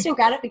 Instant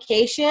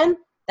gratification,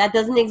 that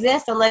doesn't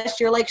exist unless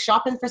you're like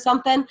shopping for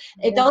something.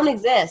 It don't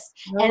exist.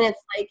 Nope. And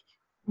it's like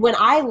when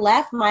I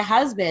left my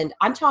husband,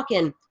 I'm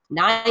talking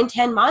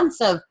 9-10 months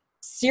of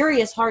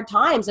serious hard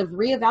times of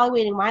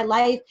reevaluating my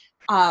life,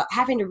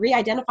 having to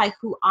re-identify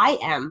who I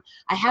am.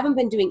 I haven't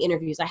been doing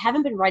interviews. I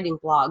haven't been writing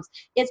blogs.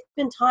 It's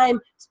been time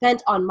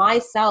spent on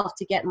myself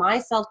to get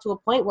myself to a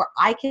point where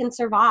I can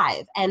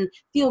survive and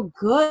feel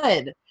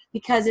good,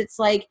 because it's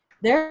like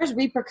there's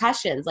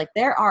repercussions. Like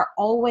there are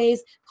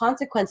always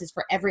consequences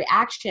for every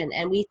action.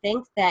 And we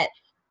think that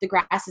the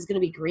grass is going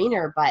to be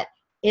greener, but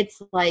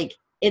it's like,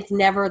 it's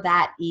never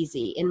that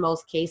easy in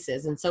most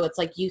cases. And so it's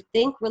like you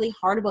think really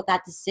hard about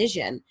that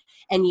decision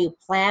and you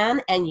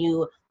plan and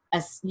you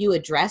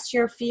address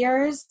your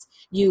fears,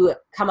 you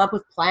come up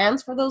with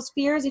plans for those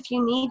fears if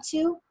you need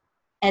to.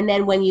 And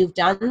then when you've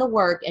done the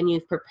work and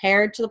you've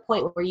prepared to the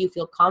point where you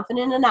feel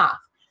confident enough,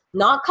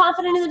 not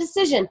confident in the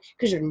decision,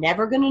 because you're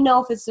never going to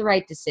know if it's the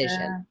right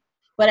decision,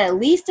 but at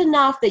least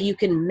enough that you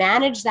can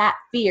manage that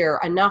fear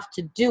enough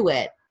to do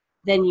it,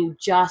 then you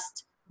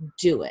just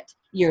do it.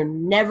 You're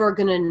never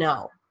going to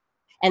know.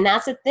 And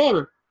that's the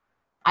thing.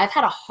 I've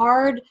had a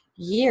hard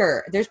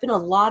year. There's been a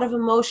lot of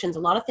emotions, a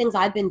lot of things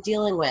I've been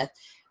dealing with.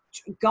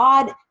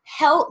 God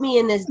help me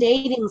in this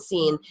dating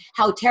scene,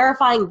 how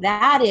terrifying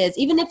that is.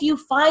 Even if you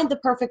find the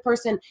perfect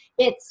person,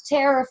 it's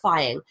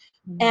terrifying.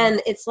 And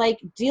it's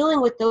like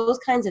dealing with those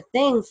kinds of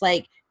things,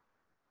 like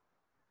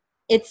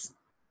it's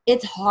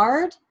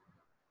hard,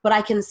 but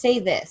I can say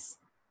this.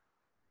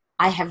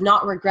 I have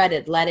not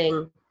regretted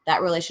letting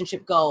that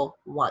relationship go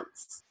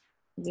once.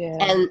 Yeah.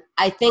 And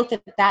I think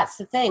that that's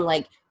the thing.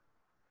 Like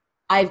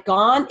I've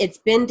gone, it's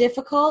been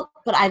difficult,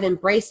 but I've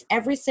embraced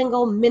every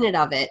single minute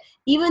of it.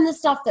 Even the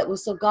stuff that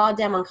was so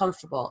goddamn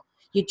uncomfortable.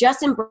 You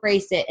just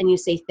embrace it and you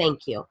say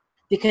thank you,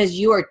 because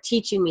you are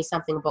teaching me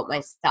something about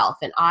myself.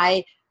 And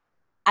I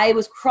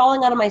was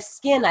crawling out of my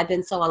skin. I've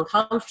been so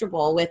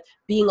uncomfortable with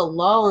being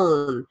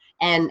alone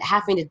and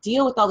having to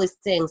deal with all these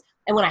things.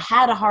 And when I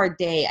had a hard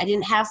day, I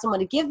didn't have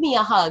someone to give me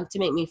a hug to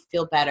make me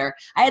feel better.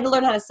 I had to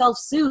learn how to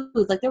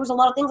self-soothe. Like there was a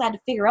lot of things I had to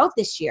figure out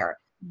this year.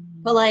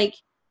 But like,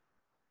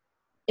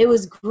 it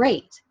was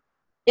great.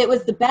 It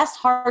was the best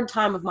hard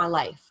time of my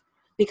life,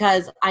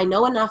 because I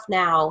know enough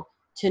now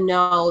to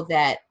know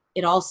that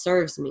it all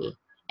serves me.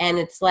 And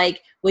it's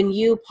like when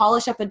you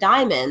polish up a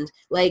diamond,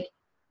 like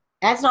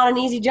that's not an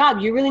easy job.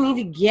 You really need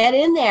to get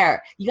in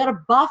there. You got to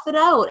buff it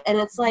out. And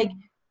it's like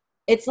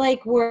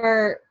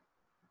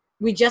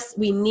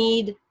we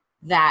need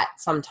that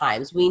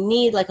sometimes. We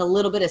need like a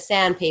little bit of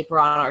sandpaper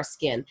on our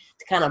skin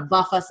to kind of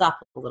buff us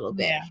up a little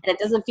bit. Yeah. And it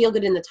doesn't feel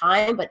good in the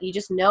time, but you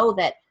just know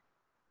that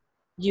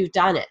you've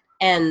done it.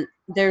 And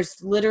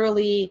there's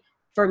literally,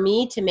 for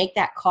me to make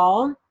that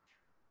call,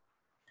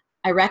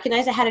 I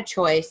recognized I had a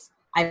choice.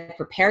 I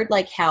prepared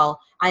like hell.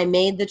 I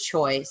made the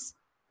choice.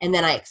 And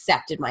then I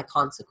accepted my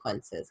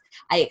consequences.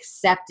 I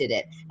accepted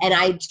it. And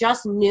I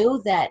just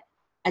knew that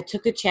I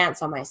took a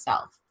chance on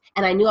myself.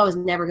 And I knew I was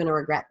never going to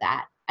regret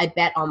that. I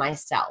bet on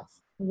myself.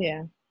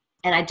 Yeah.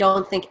 And I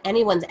don't think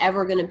anyone's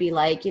ever going to be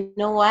like, you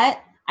know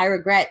what? I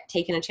regret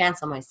taking a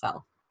chance on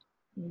myself.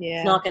 Yeah.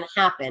 It's not going to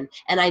happen.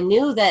 And I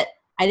knew that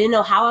I didn't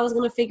know how I was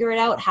going to figure it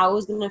out, how I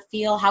was going to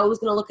feel, how it was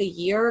going to look a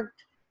year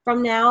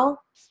from now.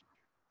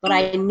 But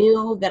I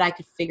knew that I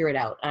could figure it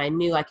out. And I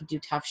knew I could do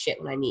tough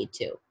shit when I need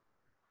to.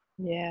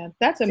 Yeah,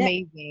 that's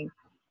amazing.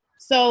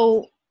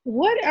 So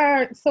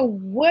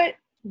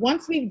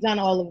once we've done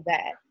all of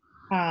that,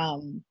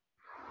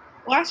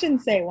 well, I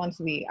shouldn't say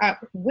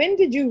when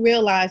did you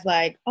realize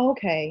like,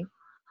 okay,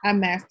 I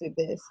mastered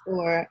this,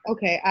 or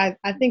okay,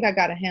 I think I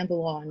got a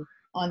handle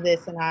on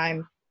this, and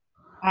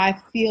I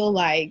feel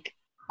like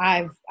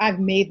I've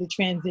made the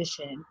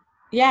transition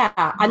Yeah,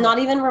 I'm not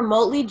even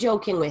remotely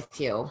joking with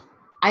you.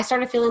 I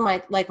started feeling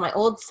like my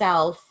old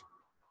self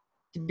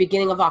the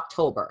beginning of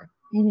October.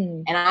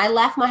 Mm-hmm. And I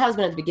left my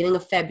husband at the beginning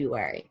of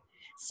February.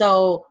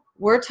 So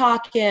we're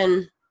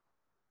talking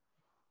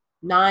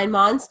 9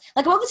 months,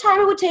 like about the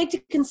time it would take to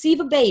conceive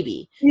a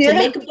baby, to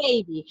make a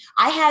baby.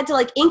 I had to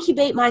like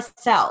incubate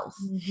myself.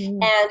 Mm-hmm.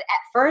 And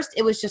at first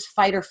it was just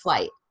fight or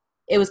flight.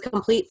 It was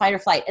complete fight or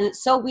flight. And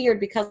it's so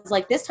weird because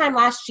like this time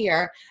last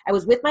year, I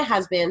was with my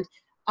husband.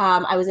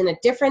 I was in a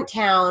different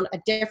town, a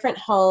different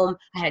home.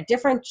 I had a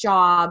different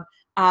job.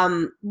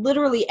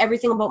 Literally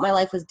everything about my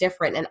life was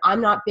different. And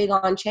I'm not big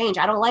on change.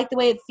 I don't like the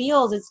way it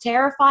feels. It's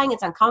terrifying.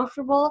 It's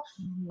uncomfortable.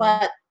 Mm-hmm.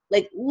 But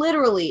like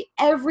literally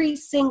every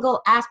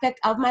single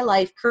aspect of my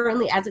life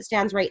currently as it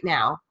stands right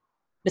now,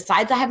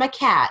 besides I have my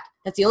cat,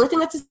 that's the only thing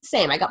that's the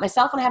same. I got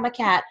myself and I have my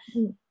cat.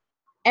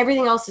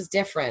 Everything else is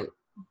different.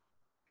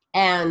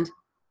 And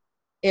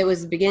it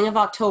was the beginning of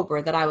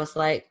October that I was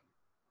like,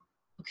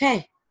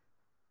 okay,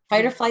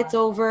 fight or flight's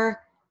over.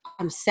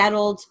 I'm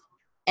settled.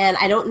 And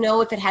I don't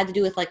know if it had to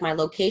do with like my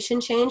location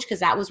change,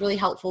 because that was really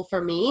helpful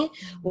for me,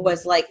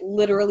 was like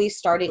literally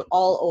starting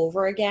all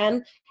over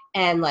again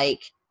and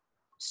like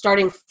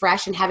starting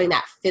fresh and having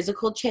that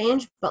physical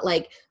change. But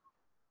like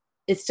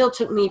it still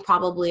took me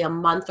probably a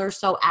month or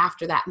so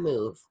after that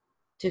move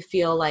to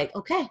feel like,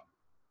 okay,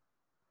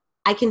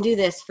 I can do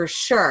this for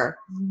sure.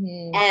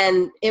 Mm-hmm.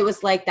 And it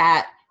was like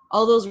that,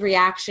 all those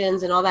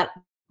reactions and all that,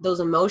 those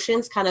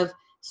emotions kind of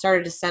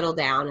started to settle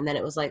down. And then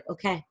it was like,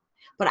 okay.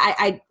 But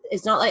I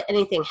it's not like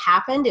anything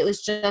happened. It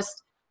was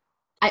just,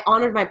 I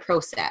honored my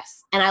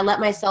process and I let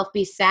myself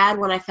be sad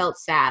when I felt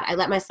sad. I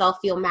let myself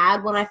feel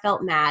mad when I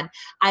felt mad.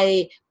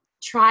 I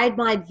tried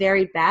my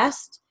very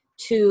best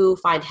to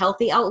find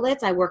healthy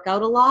outlets. I work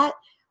out a lot.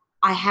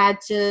 I had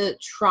to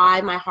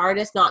try my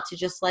hardest not to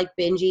just like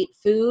binge eat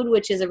food,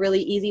 which is a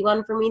really easy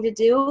one for me to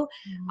do.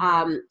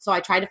 So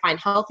I tried to find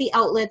healthy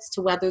outlets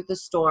to weather the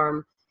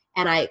storm,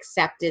 and I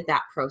accepted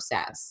that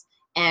process.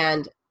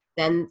 And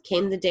then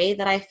came the day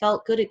that I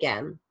felt good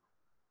again.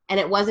 And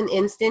it wasn't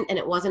instant and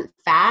it wasn't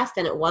fast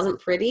and it wasn't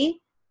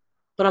pretty,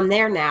 but I'm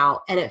there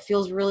now and it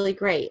feels really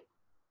great.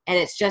 And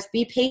it's just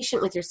be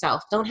patient with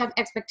yourself. Don't have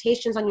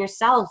expectations on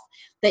yourself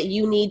that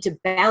you need to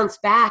bounce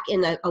back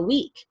in a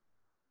week.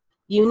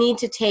 You need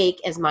to take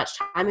as much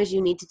time as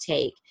you need to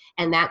take.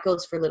 And that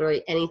goes for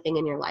literally anything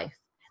in your life.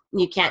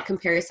 You can't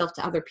compare yourself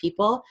to other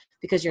people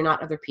because you're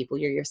not other people.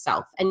 You're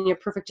yourself and you're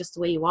perfect just the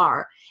way you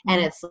are. Mm-hmm.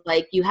 And it's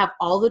like you have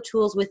all the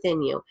tools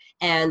within you.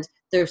 And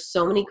there's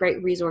so many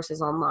great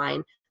resources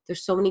online.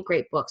 There's so many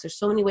great books. There's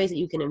so many ways that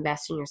you can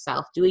invest in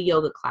yourself. Do a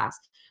yoga class.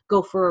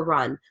 Go for a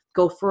run.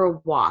 Go for a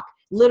walk.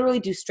 Literally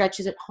do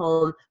stretches at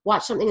home.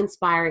 Watch something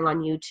inspiring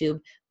on YouTube.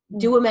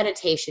 Do a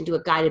meditation. Do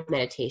a guided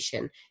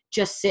meditation.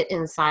 Just sit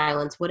in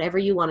silence. Whatever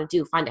you want to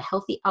do. Find a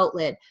healthy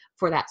outlet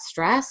for that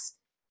stress.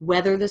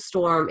 Weather the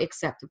storm.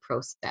 Accept the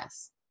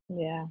process.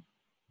 Yeah.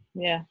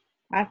 Yeah.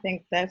 I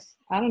think I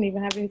don't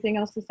even have anything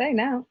else to say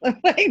now.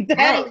 Like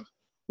that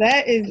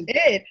is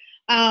it.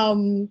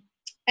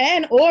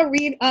 And or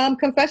read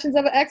Confessions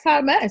of an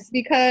Ex-Hot Mess,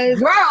 because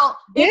girl,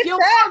 if you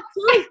want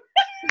to.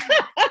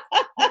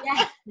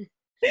 Yeah.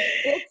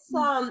 It's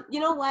you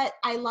know what?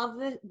 I love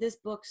this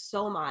book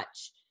so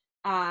much.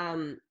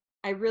 I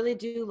really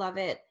do love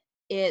it.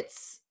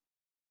 It's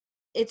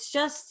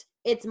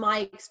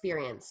my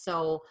experience.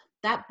 So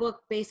that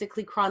book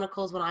basically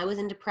chronicles when I was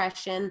in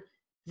depression,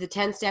 the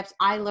 10 steps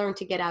I learned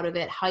to get out of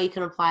it, how you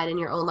can apply it in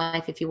your own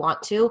life if you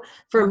want to.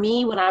 For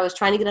me, when I was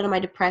trying to get out of my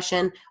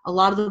depression, a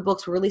lot of the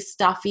books were really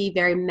stuffy,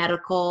 very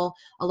medical,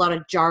 a lot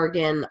of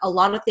jargon, a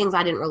lot of things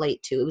I didn't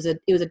relate to.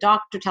 It was a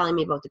doctor telling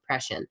me about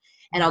depression.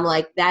 And I'm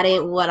like, that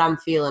ain't what I'm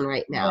feeling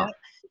right now. Yeah.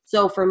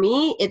 So for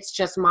me, it's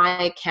just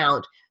my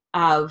account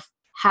of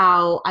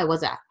how I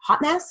was a hot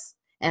mess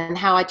and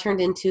how I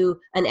turned into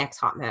an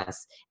ex-hot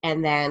mess.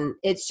 And then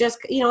it's just,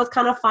 it's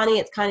kind of funny.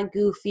 It's kind of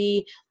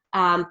goofy.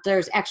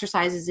 There's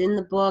exercises in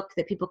the book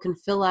that people can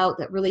fill out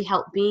that really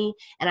help me.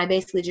 And I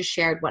basically just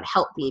shared what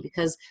helped me,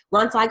 because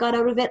once I got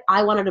out of it,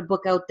 I wanted a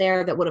book out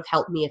there that would have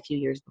helped me a few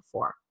years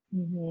before.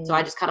 Mm-hmm. So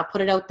I just kind of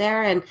put it out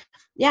there, and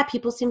yeah,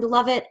 people seem to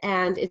love it.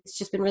 And it's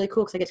just been really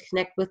cool because I get to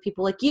connect with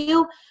people like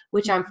you,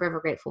 which I'm forever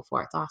grateful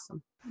for. It's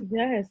awesome.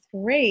 Yes,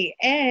 great.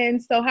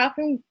 And so how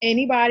can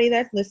anybody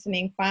that's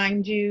listening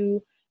find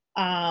you,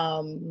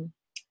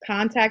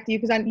 contact you?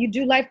 Because you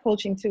do life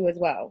coaching too as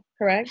well,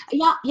 correct?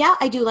 Yeah,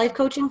 I do life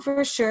coaching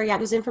for sure. Yeah,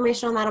 there's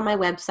information on that on my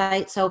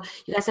website. So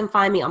you guys can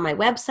find me on my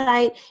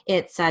website.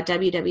 It's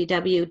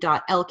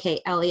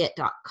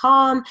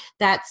www.lkelliott.com.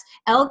 That's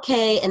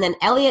LK, and then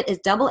Elliott is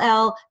double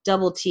L,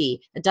 double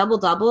T. A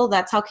double.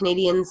 That's how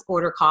Canadians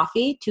order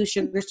coffee. 2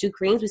 sugars, 2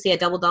 creams. We say a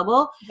double.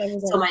 So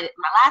my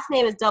last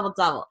name is double.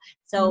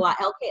 So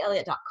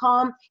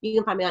lkelliott.com. You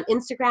can find me on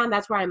Instagram.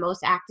 That's where I'm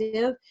most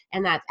active.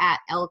 And that's at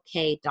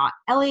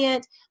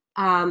lk.elliott.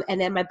 And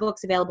then my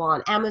book's available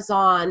on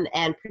Amazon,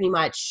 and pretty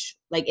much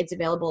like it's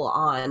available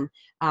on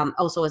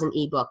also as an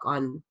ebook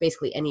on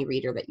basically any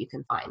reader that you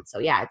can find. So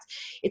yeah,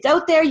 it's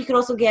out there. You can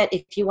also get,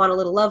 if you want a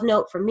little love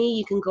note from me,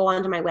 you can go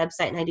onto my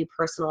website, and I do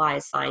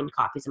personalized signed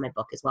copies of my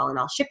book as well, and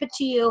I'll ship it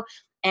to you.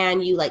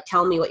 And you like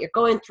tell me what you're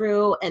going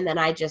through, and then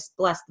I just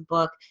bless the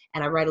book,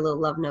 and I write a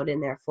little love note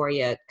in there for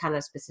you, kind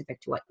of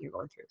specific to what you're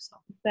going through. So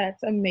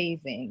That's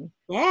amazing.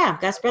 yeah,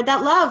 gotta spread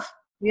that love.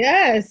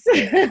 Yes.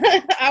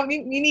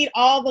 We need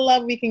all the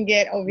love we can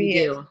get over We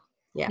here. do.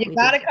 Yeah, you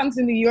gotta come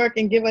to New York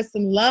and give us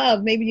some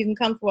love. Maybe you can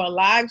come for a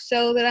live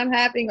show that I'm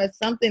having or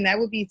something. That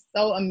would be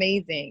so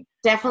amazing.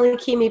 Definitely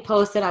keep me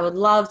posted. I would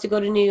love to go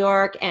to New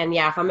York. And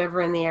yeah, if I'm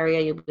ever in the area,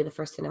 you'll be the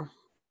first to know.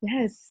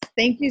 Yes.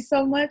 Thank you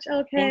so much.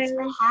 Okay. Thanks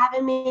for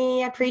having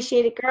me. I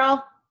appreciate it,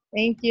 girl.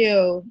 Thank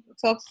you.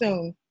 Talk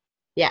soon.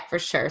 Yeah, for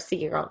sure. See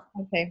you, girl.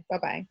 Okay.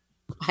 Bye-bye.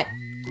 Bye.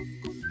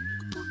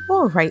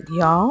 All right,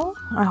 y'all.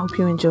 I hope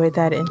you enjoyed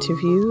that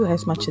interview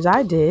as much as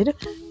I did.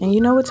 And you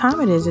know what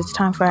time it is. It's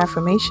time for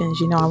affirmations.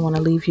 You know, I want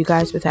to leave you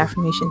guys with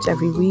affirmations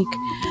every week.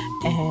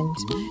 And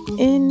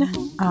in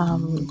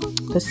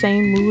the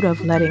same mood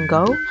of letting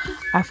go,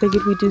 I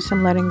figured we'd do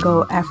some letting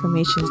go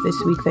affirmations this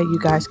week that you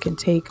guys can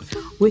take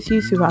with you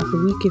throughout the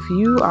week if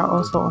you are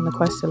also on the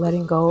quest to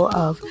letting go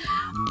of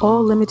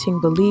all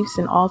limiting beliefs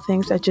and all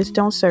things that just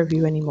don't serve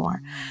you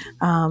anymore.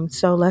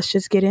 So let's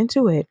just get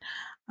into it.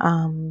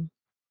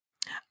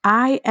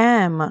 I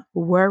am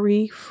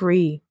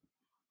worry-free.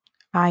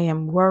 I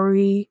am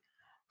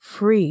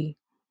worry-free.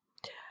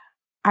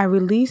 I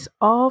release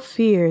all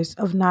fears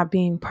of not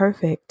being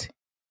perfect.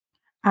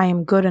 I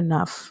am good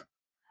enough.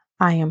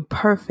 I am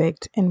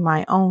perfect in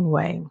my own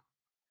way.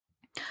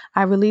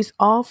 I release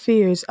all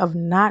fears of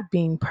not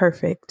being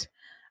perfect.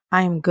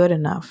 I am good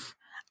enough.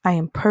 I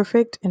am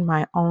perfect in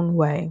my own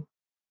way.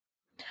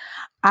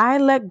 I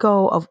let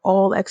go of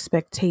all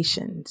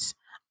expectations.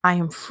 I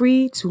am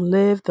free to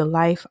live the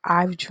life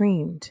I've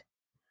dreamed.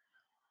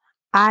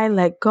 I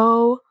let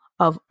go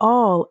of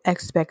all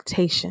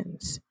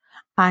expectations.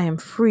 I am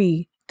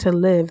free to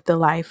live the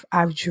life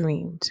I've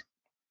dreamed.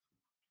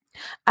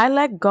 I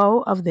let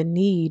go of the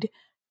need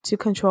to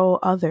control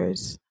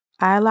others.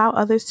 I allow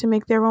others to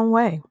make their own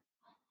way.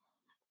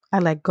 I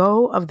let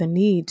go of the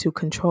need to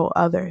control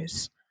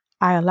others.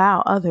 I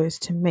allow others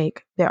to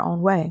make their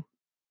own way.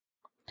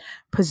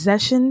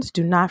 Possessions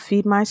do not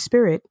feed my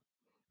spirit.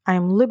 I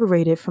am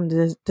liberated from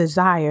the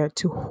desire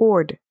to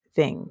hoard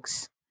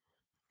things.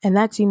 And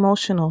that's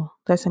emotional.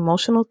 That's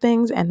emotional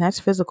things and that's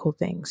physical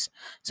things.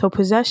 So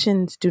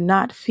possessions do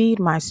not feed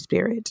my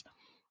spirit.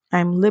 I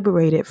am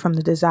liberated from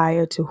the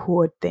desire to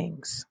hoard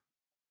things.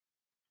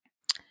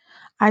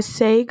 I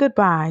say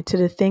goodbye to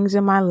the things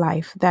in my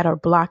life that are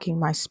blocking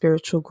my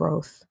spiritual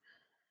growth.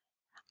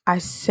 I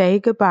say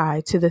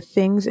goodbye to the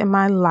things in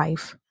my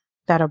life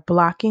that are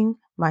blocking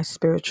my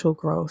spiritual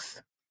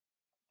growth.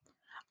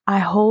 I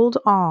hold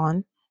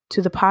on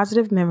to the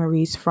positive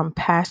memories from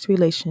past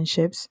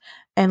relationships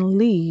and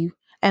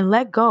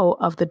let go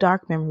of the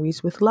dark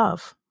memories with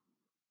love.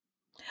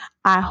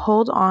 I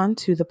hold on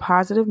to the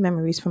positive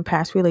memories from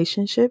past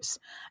relationships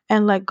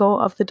and let go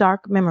of the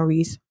dark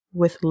memories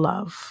with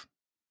love.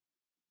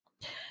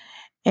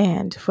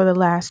 And for the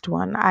last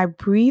one, I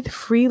breathe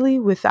freely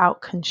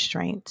without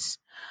constraints.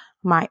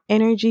 My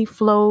energy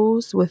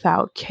flows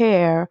without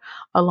care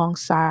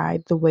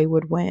alongside the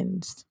wayward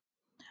winds.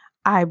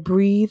 I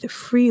breathe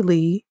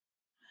freely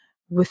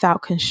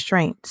without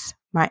constraints.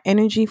 My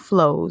energy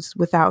flows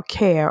without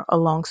care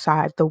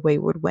alongside the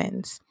wayward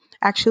winds.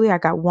 Actually, I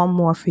got one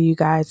more for you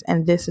guys,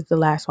 and this is the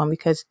last one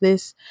because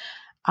this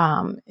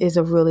is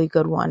a really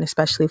good one,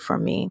 especially for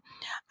me.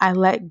 I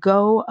let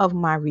go of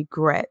my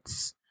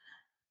regrets.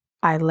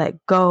 I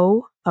let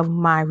go of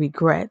my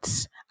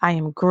regrets. I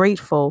am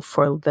grateful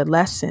for the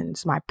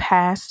lessons my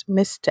past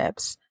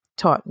missteps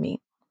taught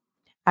me.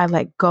 I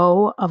let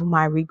go of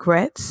my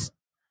regrets.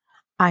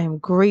 I am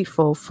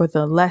grateful for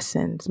the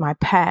lessons my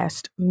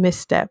past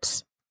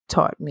missteps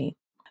taught me.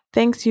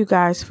 Thanks you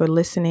guys for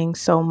listening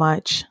so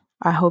much.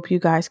 I hope you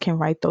guys can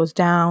write those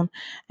down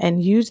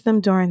and use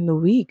them during the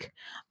week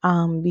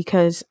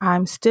because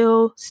I'm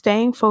still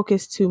staying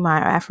focused to my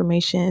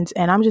affirmations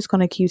and I'm just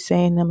going to keep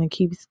saying them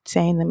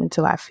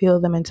until I feel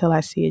them, until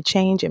I see a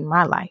change in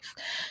my life.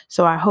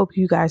 So I hope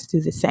you guys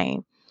do the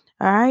same.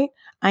 All right.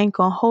 I ain't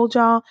going to hold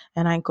y'all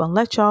and I ain't going to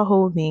let y'all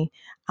hold me.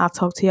 I'll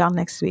talk to y'all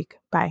next week.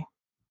 Bye.